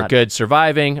can do more good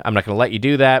surviving. I'm not going to let you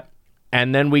do that.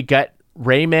 And then we get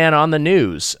Rayman on the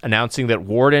news announcing that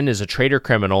Warden is a traitor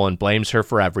criminal and blames her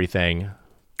for everything.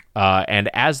 And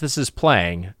as this is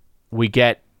playing, we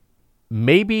get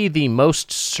maybe the most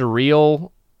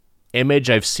surreal image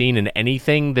I've seen in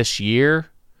anything this year,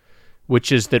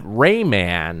 which is that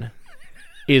Rayman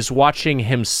is watching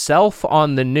himself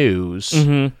on the news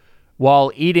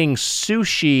while eating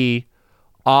sushi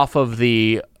off of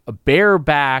the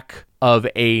bareback of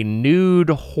a nude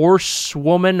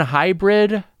horsewoman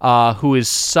hybrid who is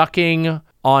sucking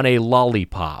on a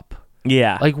lollipop.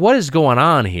 Yeah. Like, what is going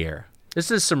on here?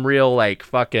 This is some real, like,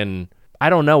 fucking, I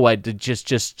don't know,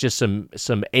 just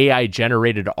some AI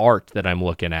generated art that I'm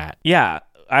looking at. Yeah.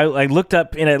 I looked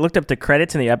up the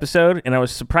credits in the episode, and I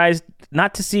was surprised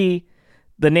not to see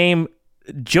the name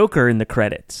Joker in the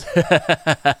credits.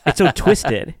 It's so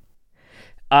twisted.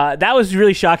 That was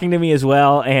really shocking to me as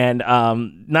well, and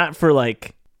not for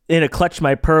like in a clutch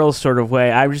my pearls sort of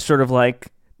way. I was just sort of like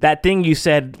that thing you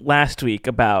said last week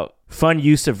about fun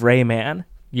use of Rayman.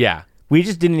 Yeah, we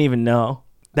just didn't even know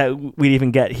that we'd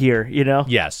even get here. You know?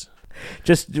 Yes.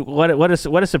 Just what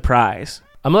a surprise.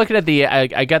 I'm looking at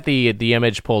I got the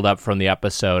image pulled up from the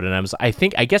episode, and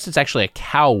I guess it's actually a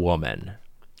cow woman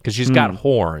because she's got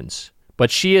horns. But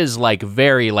she is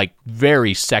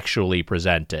very sexually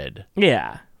presented.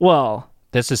 Yeah. Well,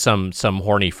 this is some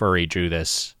horny furry drew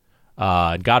this.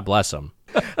 God bless him.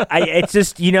 It's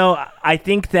just, I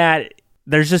think that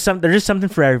there's just something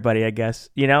for everybody, I guess,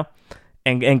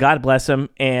 and God bless him.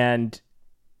 And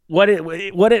what a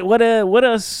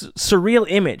surreal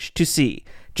image to see.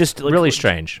 Just like, really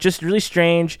strange. Just really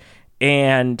strange.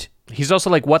 And he's also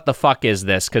like, what the fuck is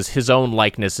this? Because his own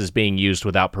likeness is being used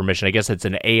without permission. I guess it's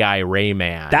an AI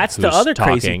Rayman. That's the other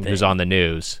crazy thing. Who's on the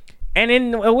news. And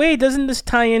in a way, doesn't this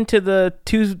tie into the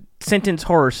 2-sentence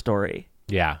horror story?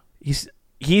 Yeah. He's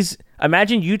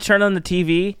imagine you turn on the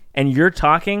TV and you're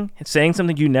talking and saying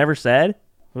something you never said.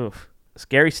 Oof.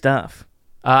 Scary stuff.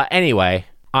 Anyway,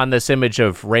 on this image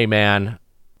of Rayman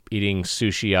eating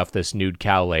sushi off this nude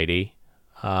cow lady,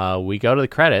 we go to the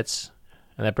credits.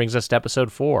 And that brings us to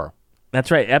episode 4.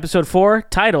 That's right. Episode 4,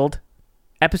 titled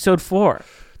Episode 4.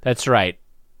 That's right.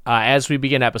 As we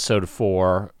begin episode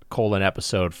 4,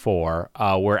 episode 4,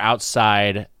 we're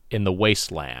outside in the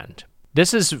wasteland.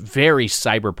 This is very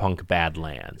cyberpunk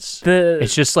Badlands.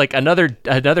 It's just like another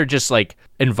just like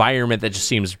environment that just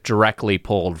seems directly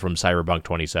pulled from Cyberpunk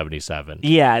 2077.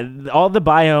 Yeah, all the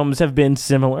biomes have been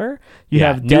similar. You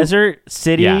have desert,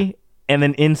 city, and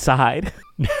then inside.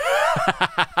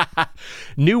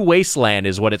 New Wasteland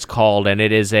is what it's called, and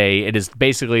it is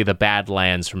basically the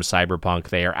Badlands from Cyberpunk.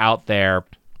 They are out there.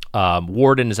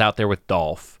 Warden is out there with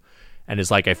Dolph, and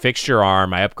is like, I fixed your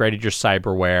arm, I upgraded your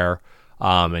cyberware,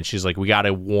 and she's like, we got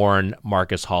to warn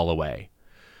Marcus Holloway.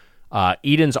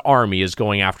 Eden's army is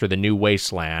going after the New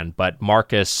Wasteland, but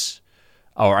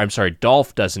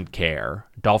Dolph doesn't care.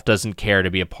 Dolph doesn't care to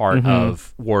be a part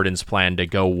of Warden's plan to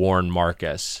go warn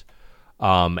Marcus.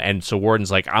 And so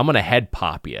Warden's like, I'm going to head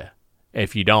pop you.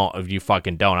 If you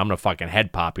fucking don't, I'm going to fucking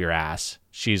head pop your ass.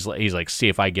 He's like, see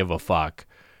if I give a fuck.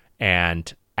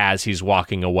 And as he's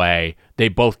walking away, they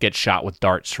both get shot with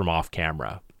darts from off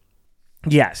camera.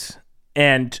 Yes.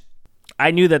 And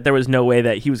I knew that there was no way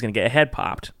that he was going to get head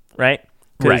popped, right?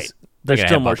 Right. There's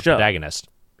still more show. Protagonist.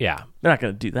 Yeah. They're not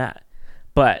going to do that.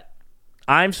 But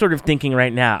I'm sort of thinking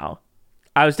right now,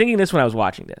 I was thinking this when I was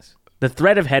watching this, the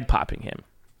threat of head popping him.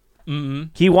 Mm-hmm.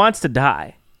 He wants to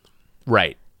die.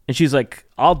 Right. And she's like,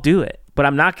 I'll do it, but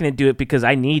I'm not going to do it because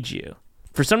I need you.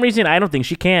 For some reason, I don't think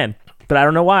she can, but I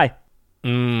don't know why.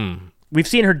 We've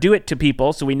seen her do it to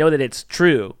people, so we know that it's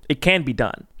true. It can be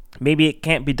done. Maybe it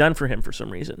can't be done for him for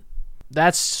some reason.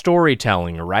 That's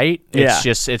storytelling, right? Yeah.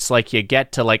 It's like you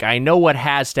get to like, I know what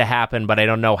has to happen, but I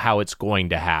don't know how it's going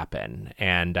to happen.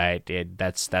 And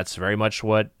that's very much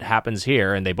what happens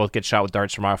here. And they both get shot with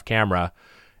darts from off camera.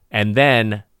 And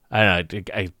then, I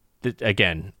don't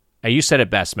know, you said it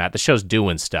best, Matt. The show's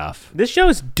doing stuff. This show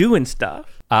is doing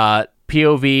stuff.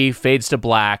 POV fades to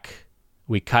black.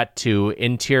 We cut to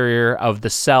interior of the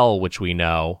cell, which we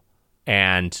know.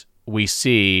 And we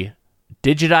see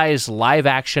digitized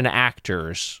live-action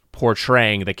actors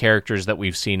portraying the characters that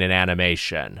we've seen in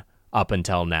animation up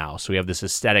until now. So we have this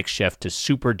aesthetic shift to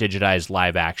super digitized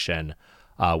live-action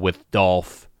with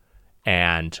Dolph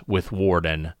and with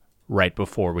Warden right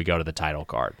before we go to the title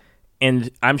card. And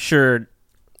I'm sure,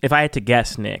 if I had to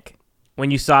guess, Nick,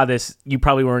 when you saw this, you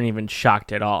probably weren't even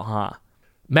shocked at all, huh?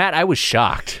 Matt, I was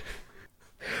shocked.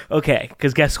 Okay,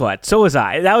 because guess what? So was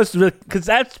I. That was because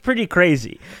that's pretty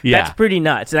crazy. Yeah. That's pretty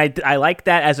nuts, and I like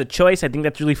that as a choice. I think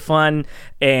that's really fun,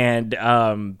 and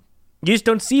you just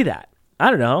don't see that. I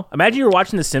don't know. Imagine you were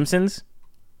watching The Simpsons,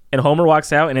 and Homer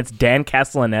walks out, and it's Dan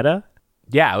Castellaneta.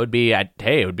 Yeah, it would be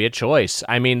a choice.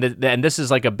 I mean, and this is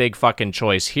like a big fucking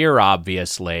choice here,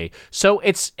 obviously. So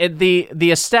it's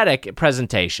the aesthetic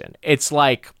presentation. It's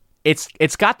like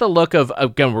it's got the look of,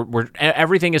 again, we're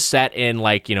everything is set in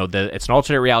like, it's an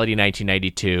alternate reality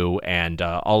 1992, and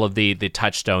all of the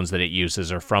touchstones that it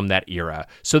uses are from that era.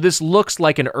 So this looks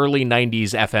like an early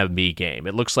 90s FMV game.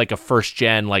 It looks like a first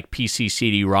gen like PC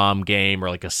CD-ROM game or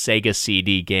like a Sega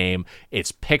CD game.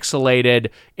 It's pixelated.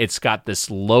 It's got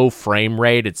this low frame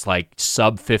rate. It's like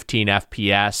sub 15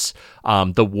 FPS.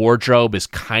 The wardrobe is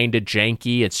kind of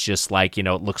janky. It's just like, it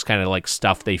looks kind of like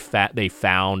stuff they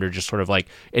found, or just sort of like,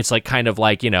 it's like kind of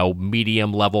like,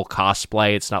 medium level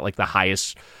cosplay. It's not like the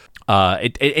highest, by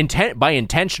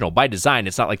design,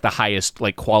 it's not like the highest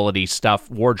like quality stuff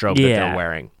wardrobe that they're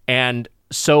wearing. And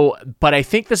so, but I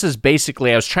think this is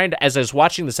basically, as I was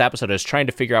watching this episode, I was trying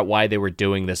to figure out why they were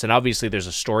doing this. And obviously there's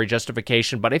a story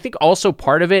justification, but I think also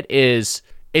part of it is,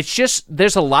 it's just,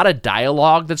 there's a lot of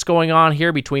dialogue that's going on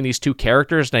here between these two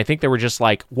characters, and I think they were just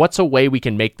like, what's a way we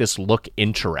can make this look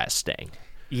interesting?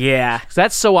 Yeah. So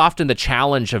that's so often the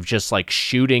challenge of just like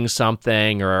shooting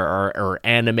something or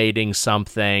animating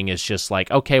something, is just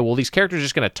like, okay, well, these characters are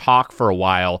just going to talk for a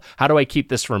while. How do I keep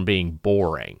this from being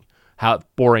boring? How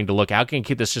boring to look at? How can I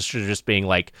keep this just being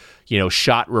like,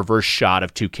 reverse shot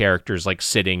of two characters like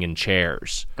sitting in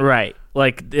chairs? Right.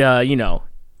 Like,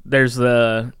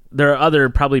 there are other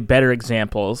probably better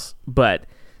examples, but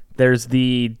there's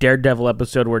the Daredevil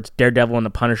episode where it's Daredevil and the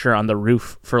Punisher on the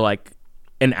roof for like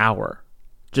an hour,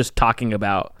 just talking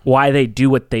about why they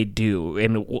do what they do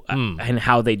and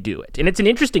how they do it. And it's an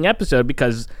interesting episode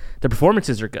because the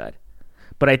performances are good,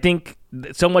 but I think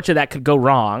so much of that could go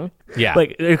wrong. Yeah,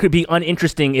 like it could be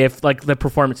uninteresting if like the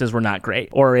performances were not great,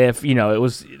 or if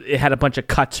it had a bunch of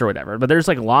cuts or whatever. But there's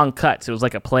like long cuts. It was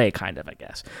like a play kind of, I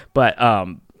guess. But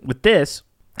with this,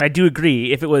 I do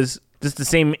agree. If it was just the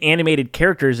same animated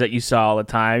characters that you saw all the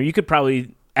time, you could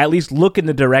probably at least look in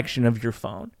the direction of your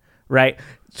phone, right?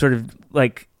 Sort of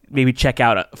like maybe check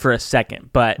out for a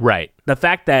second. But right, the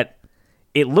fact that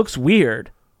it looks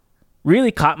weird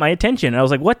really caught my attention. I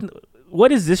was like,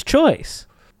 what is this choice?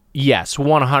 Yes,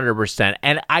 100%.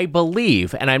 And I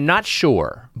believe, and I'm not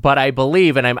sure, but I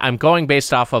believe, and I'm going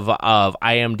based off of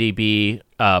IMDb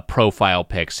profile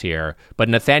pics here, but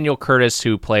Nathaniel Curtis,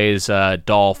 who plays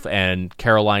Dolph, and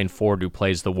Caroline Ford, who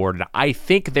plays the Warden, I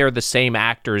think they're the same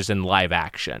actors in live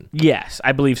action. Yes,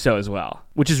 I believe so as well,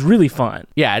 which is really fun.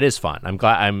 Yeah, it is fun. I'm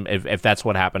glad. If that's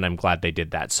what happened, I'm glad they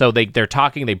did that. So they're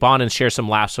talking, they bond and share some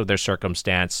laughs of their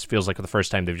circumstance. Feels like the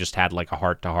first time they've just had like a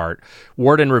heart to heart.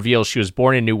 Warden reveals she was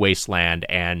born in New Wasteland,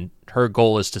 and her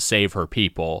goal is to save her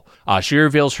people. She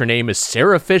reveals her name is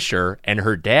Sarah Fisher, and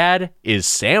her dad is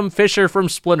Sam Fisher from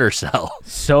Splinter Cell.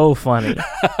 So funny.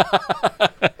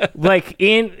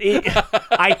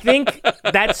 I think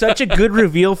that's such a good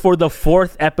reveal for the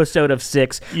 4th episode of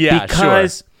 6. Yeah,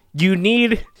 because sure. you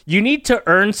need to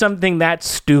earn something that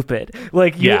stupid.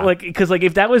 Because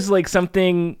if that was like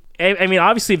something. I mean,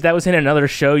 obviously, if that was in another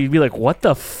show, you'd be like, what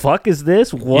the fuck is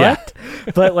this? What?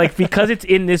 Yeah. But, like, because it's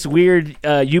in this weird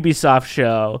Ubisoft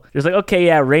show, it's like, okay,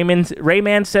 yeah,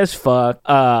 Rayman says fuck.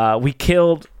 We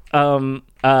killed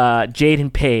Jade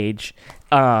and Paige.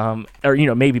 Or,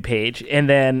 maybe Paige. And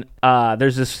then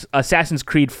there's this Assassin's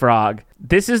Creed frog.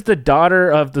 This is the daughter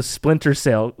of the Splinter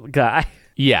Cell guy.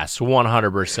 Yes,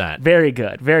 100%. Very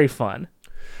good. Very fun.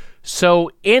 So,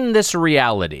 in this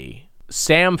reality,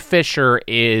 Sam Fisher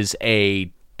is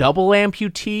a double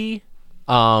amputee.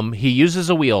 He uses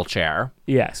a wheelchair.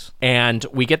 Yes. And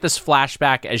we get this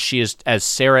flashback as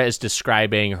Sarah is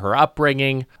describing her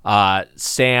upbringing.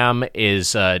 Sam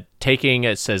is taking,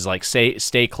 it says like,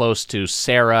 stay close to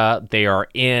Sarah. They are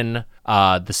in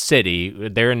the city.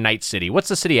 They're in Night City. What's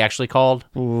the city actually called?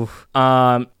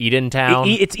 Edentown.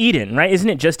 It's Eden, right? Isn't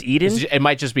it just Eden? It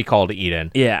might just be called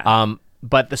Eden. Yeah.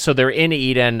 But so they're in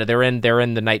Eden. They're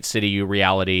in the Night City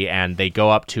reality, and they go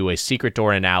up to a secret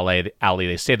door in an alley.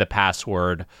 They say the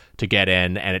password to get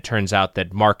in, and it turns out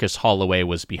that Marcus Holloway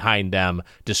was behind them,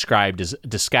 disguised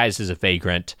as a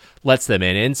vagrant, lets them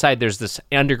in. Inside, there's this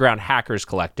underground hackers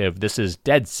collective. This is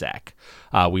DedSec.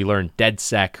 We learned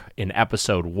DedSec in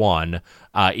episode 1.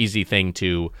 Easy thing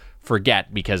to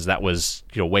forget because that was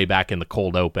way back in the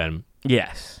cold open.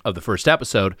 Yes. Of the first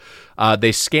episode.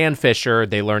 They scan Fisher.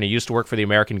 They learn he used to work for the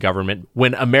American government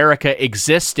when America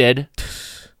existed.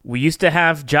 We used to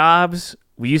have jobs,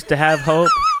 we used to have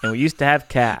hope, and we used to have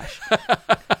cash.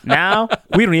 Now,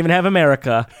 we don't even have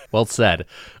America. Well said.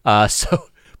 So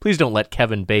please don't let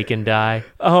Kevin Bacon die.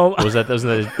 Oh, isn't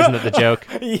that the joke?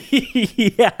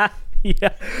 Yeah.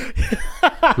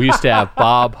 We used to have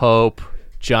Bob Hope,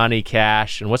 Johnny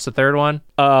Cash, and what's the third one?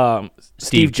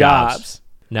 Steve Jobs.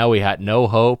 Now we had no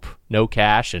hope, no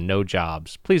cash, and no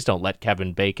jobs. Please don't let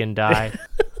Kevin Bacon die.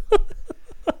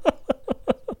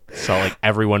 So like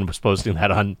everyone was posting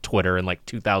that on Twitter in like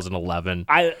 2011.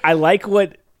 I like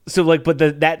what but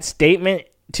that statement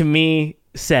to me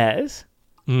says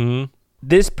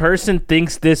this person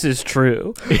thinks this is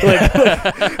true.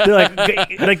 They're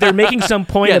making some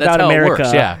point about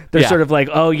America. They're sort of like,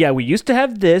 oh yeah, we used to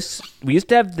have this, and used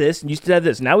to have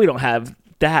this. Now we don't have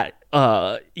that.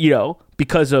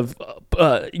 Because of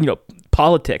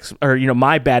politics or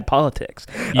my bad politics.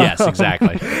 Yes,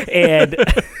 exactly. And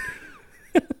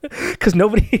because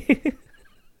nobody.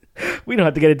 We don't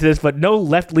have to get into this, but no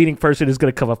left-leaning person is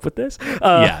going to come up with this.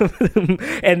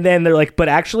 And then they're like, but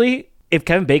actually, if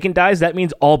Kevin Bacon dies, that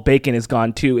means all bacon is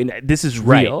gone too, and this is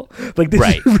real. Right. Like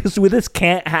this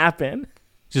can't happen.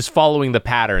 Just following the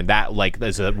pattern that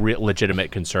is a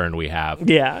legitimate concern we have.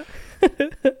 Yeah.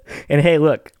 And hey,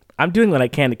 look, I'm doing what I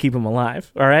can to keep him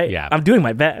alive. All right. Yeah. I'm doing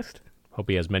my best. Hope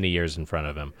he has many years in front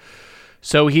of him.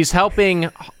 So he's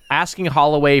asking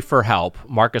Holloway for help,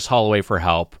 Marcus Holloway for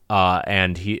help,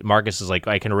 and Marcus is like,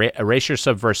 I can erase your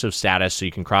subversive status so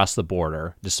you can cross the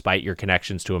border, despite your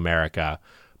connections to America.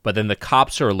 But then the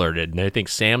cops are alerted, and they think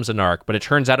Sam's a narc, but it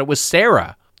turns out it was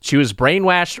Sarah. She was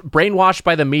brainwashed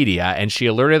by the media, and she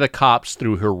alerted the cops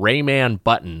through her Rayman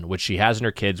button, which she has in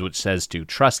her kids, which says to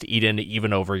trust Eden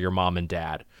even over your mom and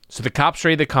dad. So the cops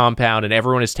raid the compound, and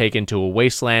everyone is taken to a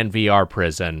Wasteland VR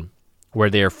prison, where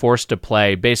they are forced to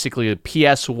play basically a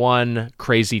PS1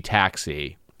 Crazy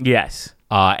Taxi. Yes.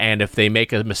 And if they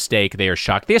make a mistake, they are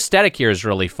shocked. The aesthetic here is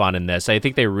really fun in this. I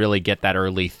think they really get that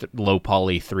early low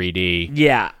poly 3D.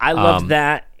 Yeah, I love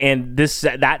that. And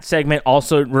that segment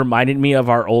also reminded me of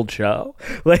our old show.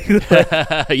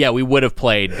 Yeah, we would have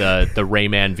played the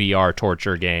Rayman VR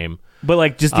torture game.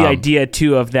 But just the idea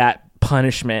too of that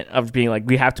punishment of being like,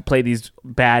 we have to play these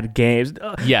bad games.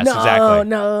 Yes, no, exactly.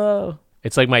 No.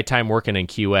 It's like my time working in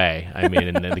QA. I mean,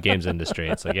 in the games industry,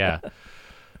 it's like, yeah.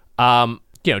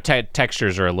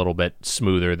 Textures are a little bit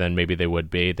smoother than maybe they would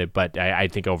be, but I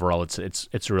think overall it's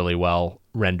a really well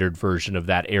rendered version of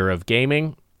that era of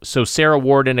gaming. So Sarah the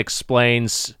Warden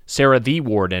explains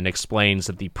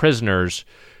that the prisoners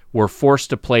were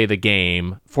forced to play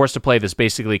this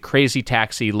basically Crazy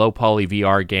Taxi low poly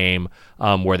VR game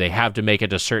where they have to make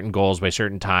it to certain goals by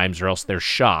certain times or else they're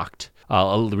shocked.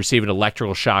 Receive an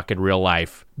electrical shock in real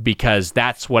life, because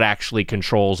that's what actually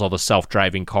controls all the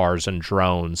self-driving cars and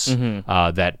drones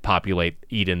that populate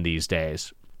Eden these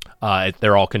days.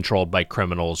 They're all controlled by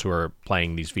criminals who are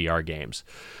playing these VR games.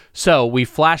 So we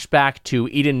flash back to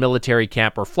Eden Military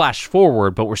Camp, or flash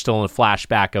forward, but we're still in a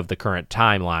flashback of the current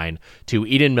timeline, to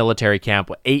Eden Military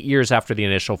Camp 8 years after the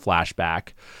initial flashback.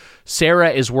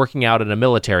 Sarah is working out in a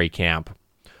military camp.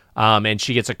 And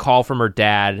she gets a call from her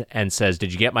dad and says,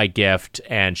 did you get my gift?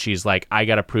 And she's like, I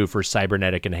got to prove her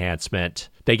cybernetic enhancement.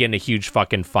 They get in a huge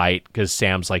fucking fight because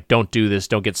Sam's like, don't do this.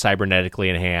 Don't get cybernetically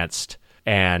enhanced.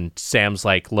 And Sam's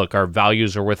like, look, our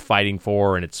values are worth fighting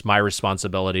for, and it's my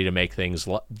responsibility to make things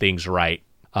right.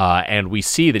 And we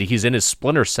see that he's in his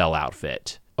Splinter Cell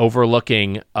outfit,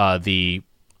 overlooking the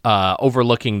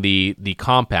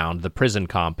compound, the prison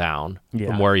compound,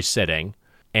 from where he's sitting.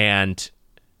 And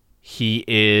he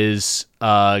is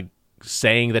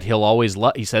saying that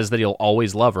he says that he'll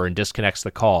always love her, and disconnects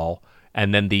the call.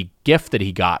 And then the gift that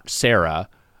he got, Sarah,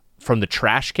 from the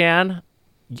trash can,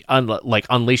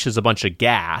 unleashes a bunch of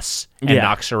gas and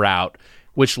knocks her out,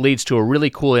 which leads to a really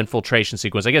cool infiltration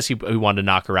sequence. I guess he wanted to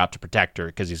knock her out to protect her,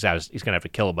 because he's going to have to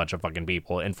kill a bunch of fucking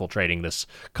people infiltrating this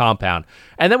compound.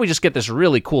 And then we just get this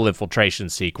really cool infiltration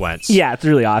sequence. Yeah, it's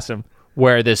really awesome.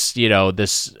 Where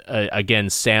again,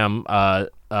 Sam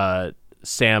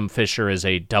Fisher is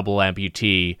a double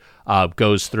amputee,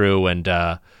 goes through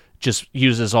and just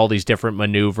uses all these different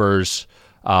maneuvers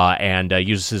and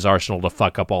uses his arsenal to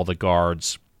fuck up all the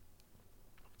guards.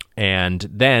 And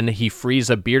then he frees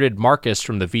a bearded Marcus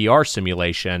from the VR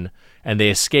simulation, and they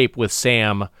escape with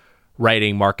Sam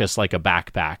riding Marcus like a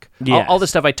backpack. Yes. All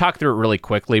this stuff, I talked through it really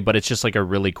quickly, but it's just like a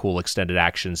really cool extended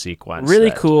action sequence.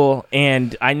 Really cool,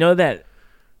 and I know that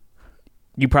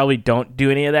you probably don't do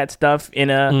any of that stuff in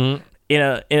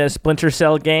a Splinter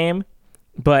Cell game,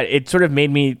 but it sort of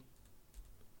made me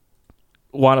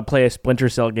want to play a Splinter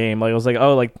Cell game. Like I was like,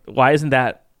 oh, like why isn't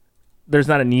that? There's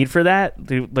not a need for that.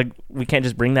 Like we can't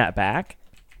just bring that back.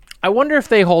 I wonder if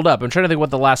they hold up. I'm trying to think what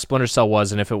the last Splinter Cell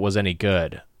was and if it was any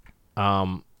good.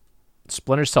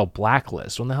 Splinter Cell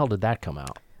Blacklist. When the hell did that come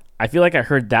out? I feel like I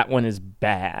heard that one is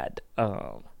bad.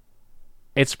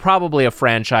 It's probably a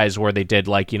franchise where they did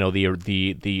like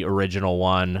the original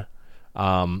one,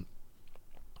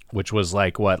 which was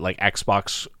like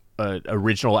Xbox.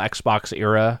 Original Xbox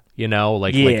era,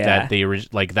 like that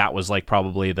that was like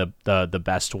probably the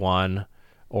best one.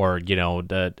 or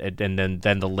and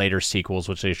then the later sequels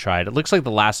which they tried. It looks like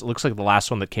the last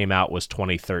one that came out was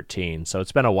 2013, so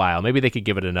it's been a while. Maybe they could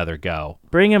give it another go.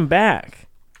 Bring him back.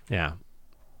 Yeah.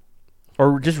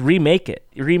 Or just remake it.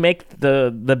 Remake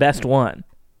the best one.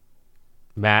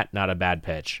 Matt, not a bad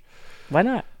pitch. Why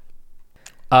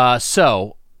not?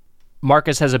 So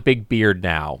Marcus has a big beard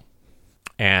now,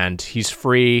 and he's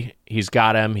free. He's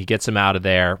got him. He gets him out of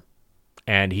there,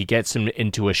 and he gets him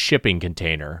into a shipping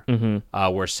container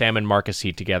where Sam and Marcus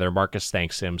eat together. Marcus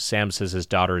thanks him. Sam says his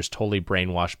daughter is totally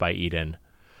brainwashed by Eden,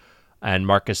 and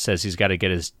Marcus says he's got to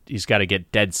get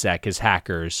DedSec, his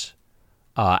hackers,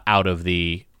 out of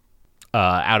the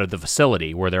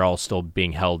facility where they're all still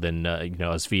being held in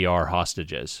as VR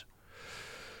hostages.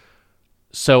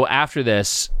 So after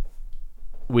this,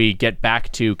 we get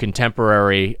back to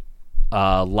contemporary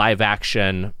live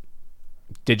action,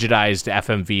 digitized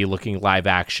FMV looking live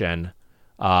action,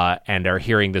 and are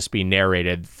hearing this be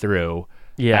narrated through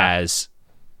as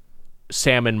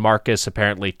Sam and Marcus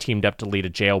apparently teamed up to lead a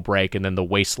jailbreak, and then the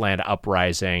Wasteland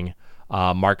uprising.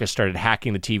 Marcus started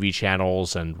hacking the TV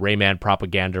channels, and Rayman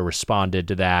propaganda responded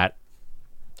to that.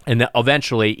 And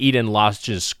eventually, Eden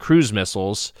launches cruise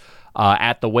missiles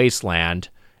at the Wasteland,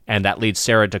 and that leads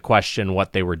Sarah to question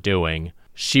what they were doing.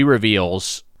 She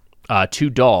reveals to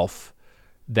Dolph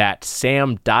that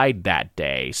Sam died that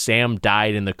day. Sam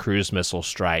died in the cruise missile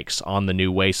strikes on the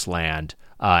new Wasteland,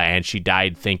 and he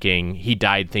died thinking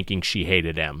she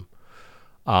hated him.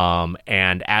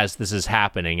 And as this is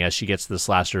happening, as she gets this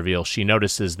last reveal, she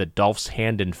notices that Dolph's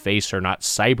hand and face are not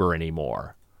cyber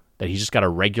anymore, that he's just got a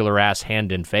regular ass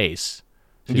hand and face.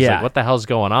 She's like, what the hell's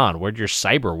going on? Where'd your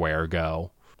cyberware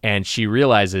go? And she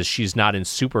realizes she's not in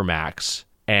Supermax,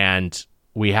 and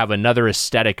we have another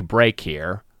aesthetic break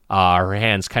here. Her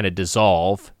hands kind of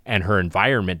dissolve, and her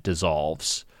environment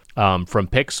dissolves from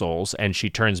pixels, and she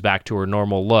turns back to her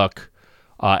normal look,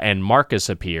 and Marcus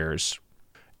appears.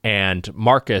 And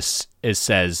Marcus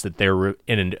says that they're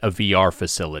in a VR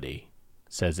facility.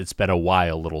 Says, it's been a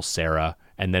while, little Sarah.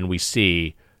 And then we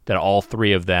see that all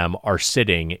three of them are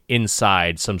sitting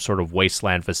inside some sort of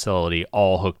Wasteland facility,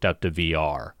 all hooked up to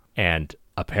VR. And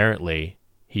apparently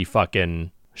he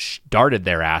fucking darted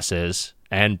their asses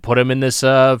and put them in this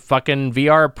fucking the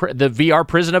VR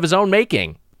prison of his own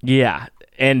making. Yeah.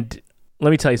 And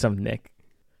let me tell you something, Nick.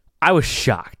 I was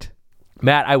shocked.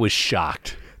 Matt, I was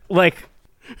shocked. Like,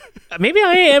 maybe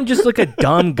I am just like a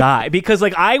dumb guy, because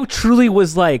like I truly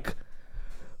was like,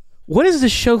 what is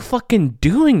this show fucking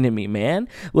doing to me, man?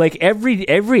 Like every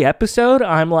episode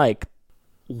I'm like,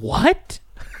 what?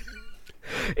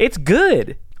 It's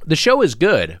good. The show is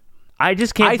good. I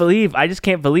just can't believe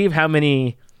how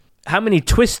many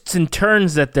twists and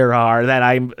turns that there are, that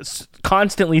I'm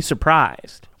constantly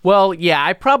surprised. Well, yeah,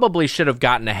 I probably should have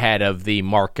gotten ahead of the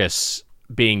Marcus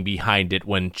being behind it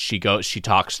when she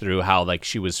talks through how like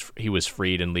he was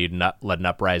freed and led an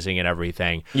uprising and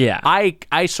everything. Yeah,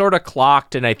 I sort of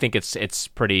clocked, and I think it's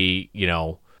pretty,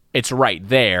 it's right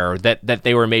there that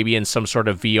they were maybe in some sort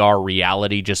of VR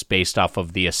reality just based off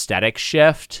of the aesthetic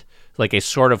shift. Like a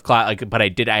sort of but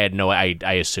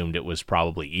I assumed it was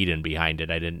probably Eden behind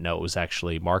it. I didn't know it was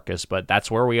actually Marcus, but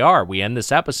that's where we are. We end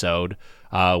this episode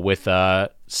with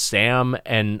Sam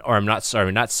not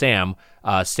Sam.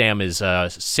 Sam is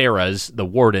Sarah's, the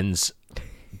warden's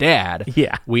dad.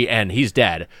 Yeah. He's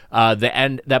dead.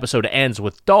 The episode ends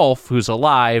with Dolph, who's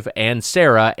alive, and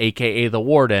Sarah, aka the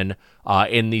warden,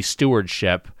 in the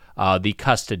stewardship, the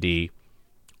custody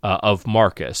of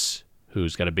Marcus,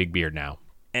 who's got a big beard now.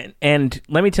 And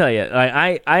let me tell you,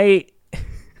 I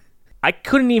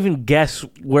couldn't even guess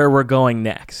where we're going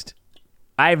next.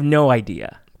 I have no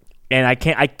idea, and I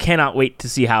cannot wait to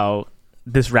see how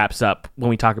this wraps up when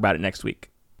we talk about it next week.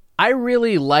 I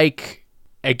really like,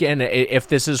 again, if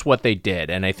this is what they did,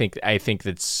 and I think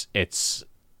it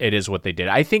is what they did.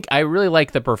 I really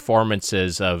like the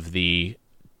performances of the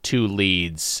two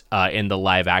leads in the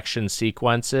live action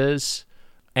sequences.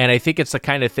 And I think it's the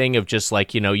kind of thing of just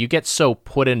like, you get so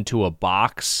put into a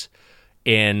box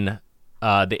in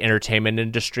the entertainment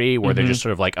industry where they're just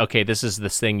sort of like, okay, this is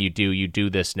this thing you do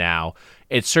this now.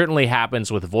 It certainly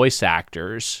happens with voice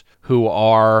actors who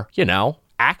are,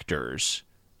 actors,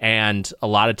 and a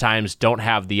lot of times don't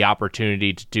have the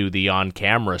opportunity to do the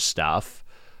on-camera stuff.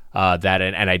 And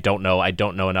I don't know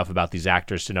enough about these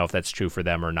actors to know if that's true for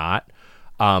them or not.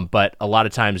 But a lot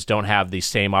of times don't have the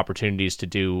same opportunities to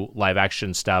do live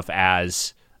action stuff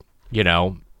as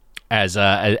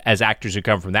actors who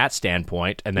come from that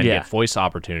standpoint and then get voice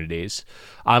opportunities.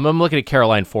 I'm looking at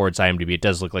Caroline Ford's IMDb. It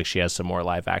does look like she has some more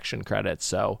live action credits,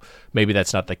 so maybe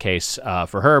that's not the case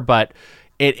for her. But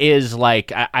it is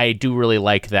like I do really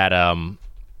like that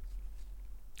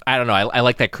I don't know. I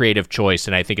like that creative choice,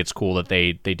 and I think it's cool that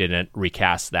they didn't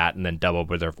recast that and then dub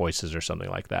over their voices or something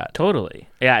like that. Totally.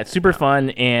 Yeah, it's super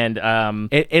fun, and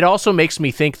it also makes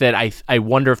me think that I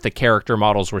wonder if the character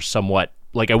models were somewhat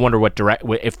like, I wonder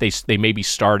if they maybe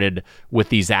started with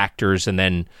these actors and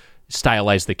then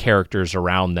stylized the characters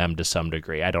around them to some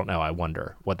degree. I don't know. I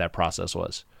wonder what that process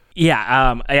was.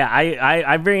 Yeah,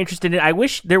 I'm very interested in it. I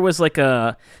wish there was like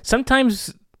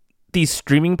sometimes these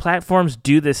streaming platforms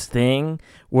do this thing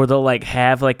where they'll like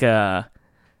have like a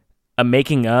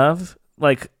making of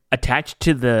like attached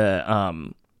to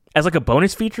the as like a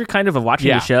bonus feature kind of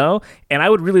watching the show. And I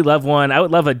would really love one. I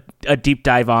would love a deep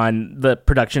dive on the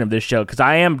production of this show, because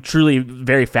I am truly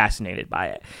very fascinated by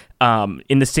it.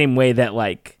 In the same way that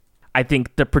like I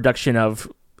think the production of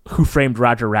Who Framed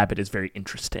Roger Rabbit is very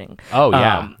interesting. Oh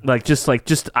yeah.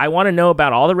 Just I want to know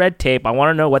about all the red tape. I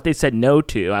want to know what they said no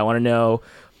to. I want to know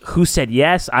who said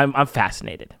yes. I'm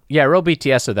fascinated. Yeah, real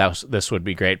BTS of this would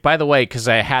be great. By the way, because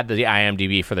I had the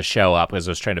IMDb for the show up as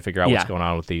I was trying to figure out what's going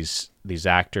on with these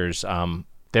actors.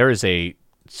 There is a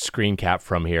screen cap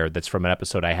from here that's from an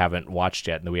episode I haven't watched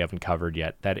yet and that we haven't covered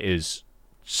yet. That is,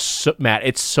 Matt,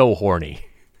 it's so horny.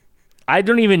 I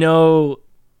don't even know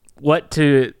what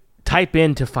to type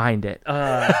in to find it. But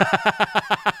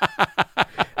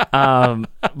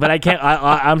I can't.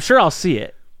 I'm sure I'll see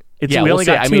it. We only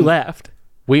got two left.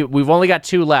 We've only got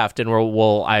 2 left, and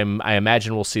I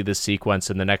imagine we'll see this sequence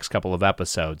in the next couple of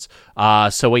episodes.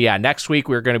 Next week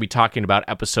we're going to be talking about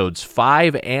episodes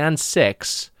 5 and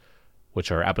 6,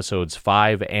 which are episodes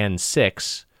 5 and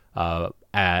 6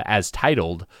 as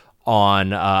titled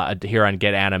on here on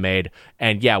Get Animated.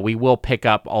 And yeah, we will pick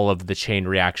up all of the chain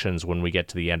reactions when we get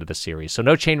to the end of the series. So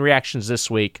no chain reactions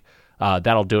this week.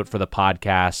 That'll do it for the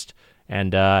podcast.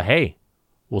 And hey,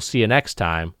 we'll see you next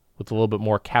time with a little bit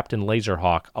more Captain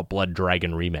Laserhawk, a Blood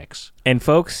Dragon remix. And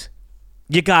folks,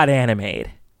 you got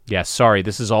Animated. Yeah, sorry,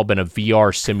 this has all been a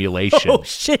VR simulation. Oh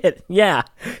shit, yeah.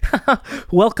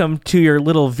 Welcome to your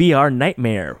little VR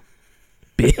nightmare,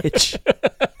 bitch.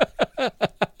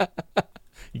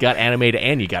 You got Animated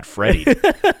and you got Freddy.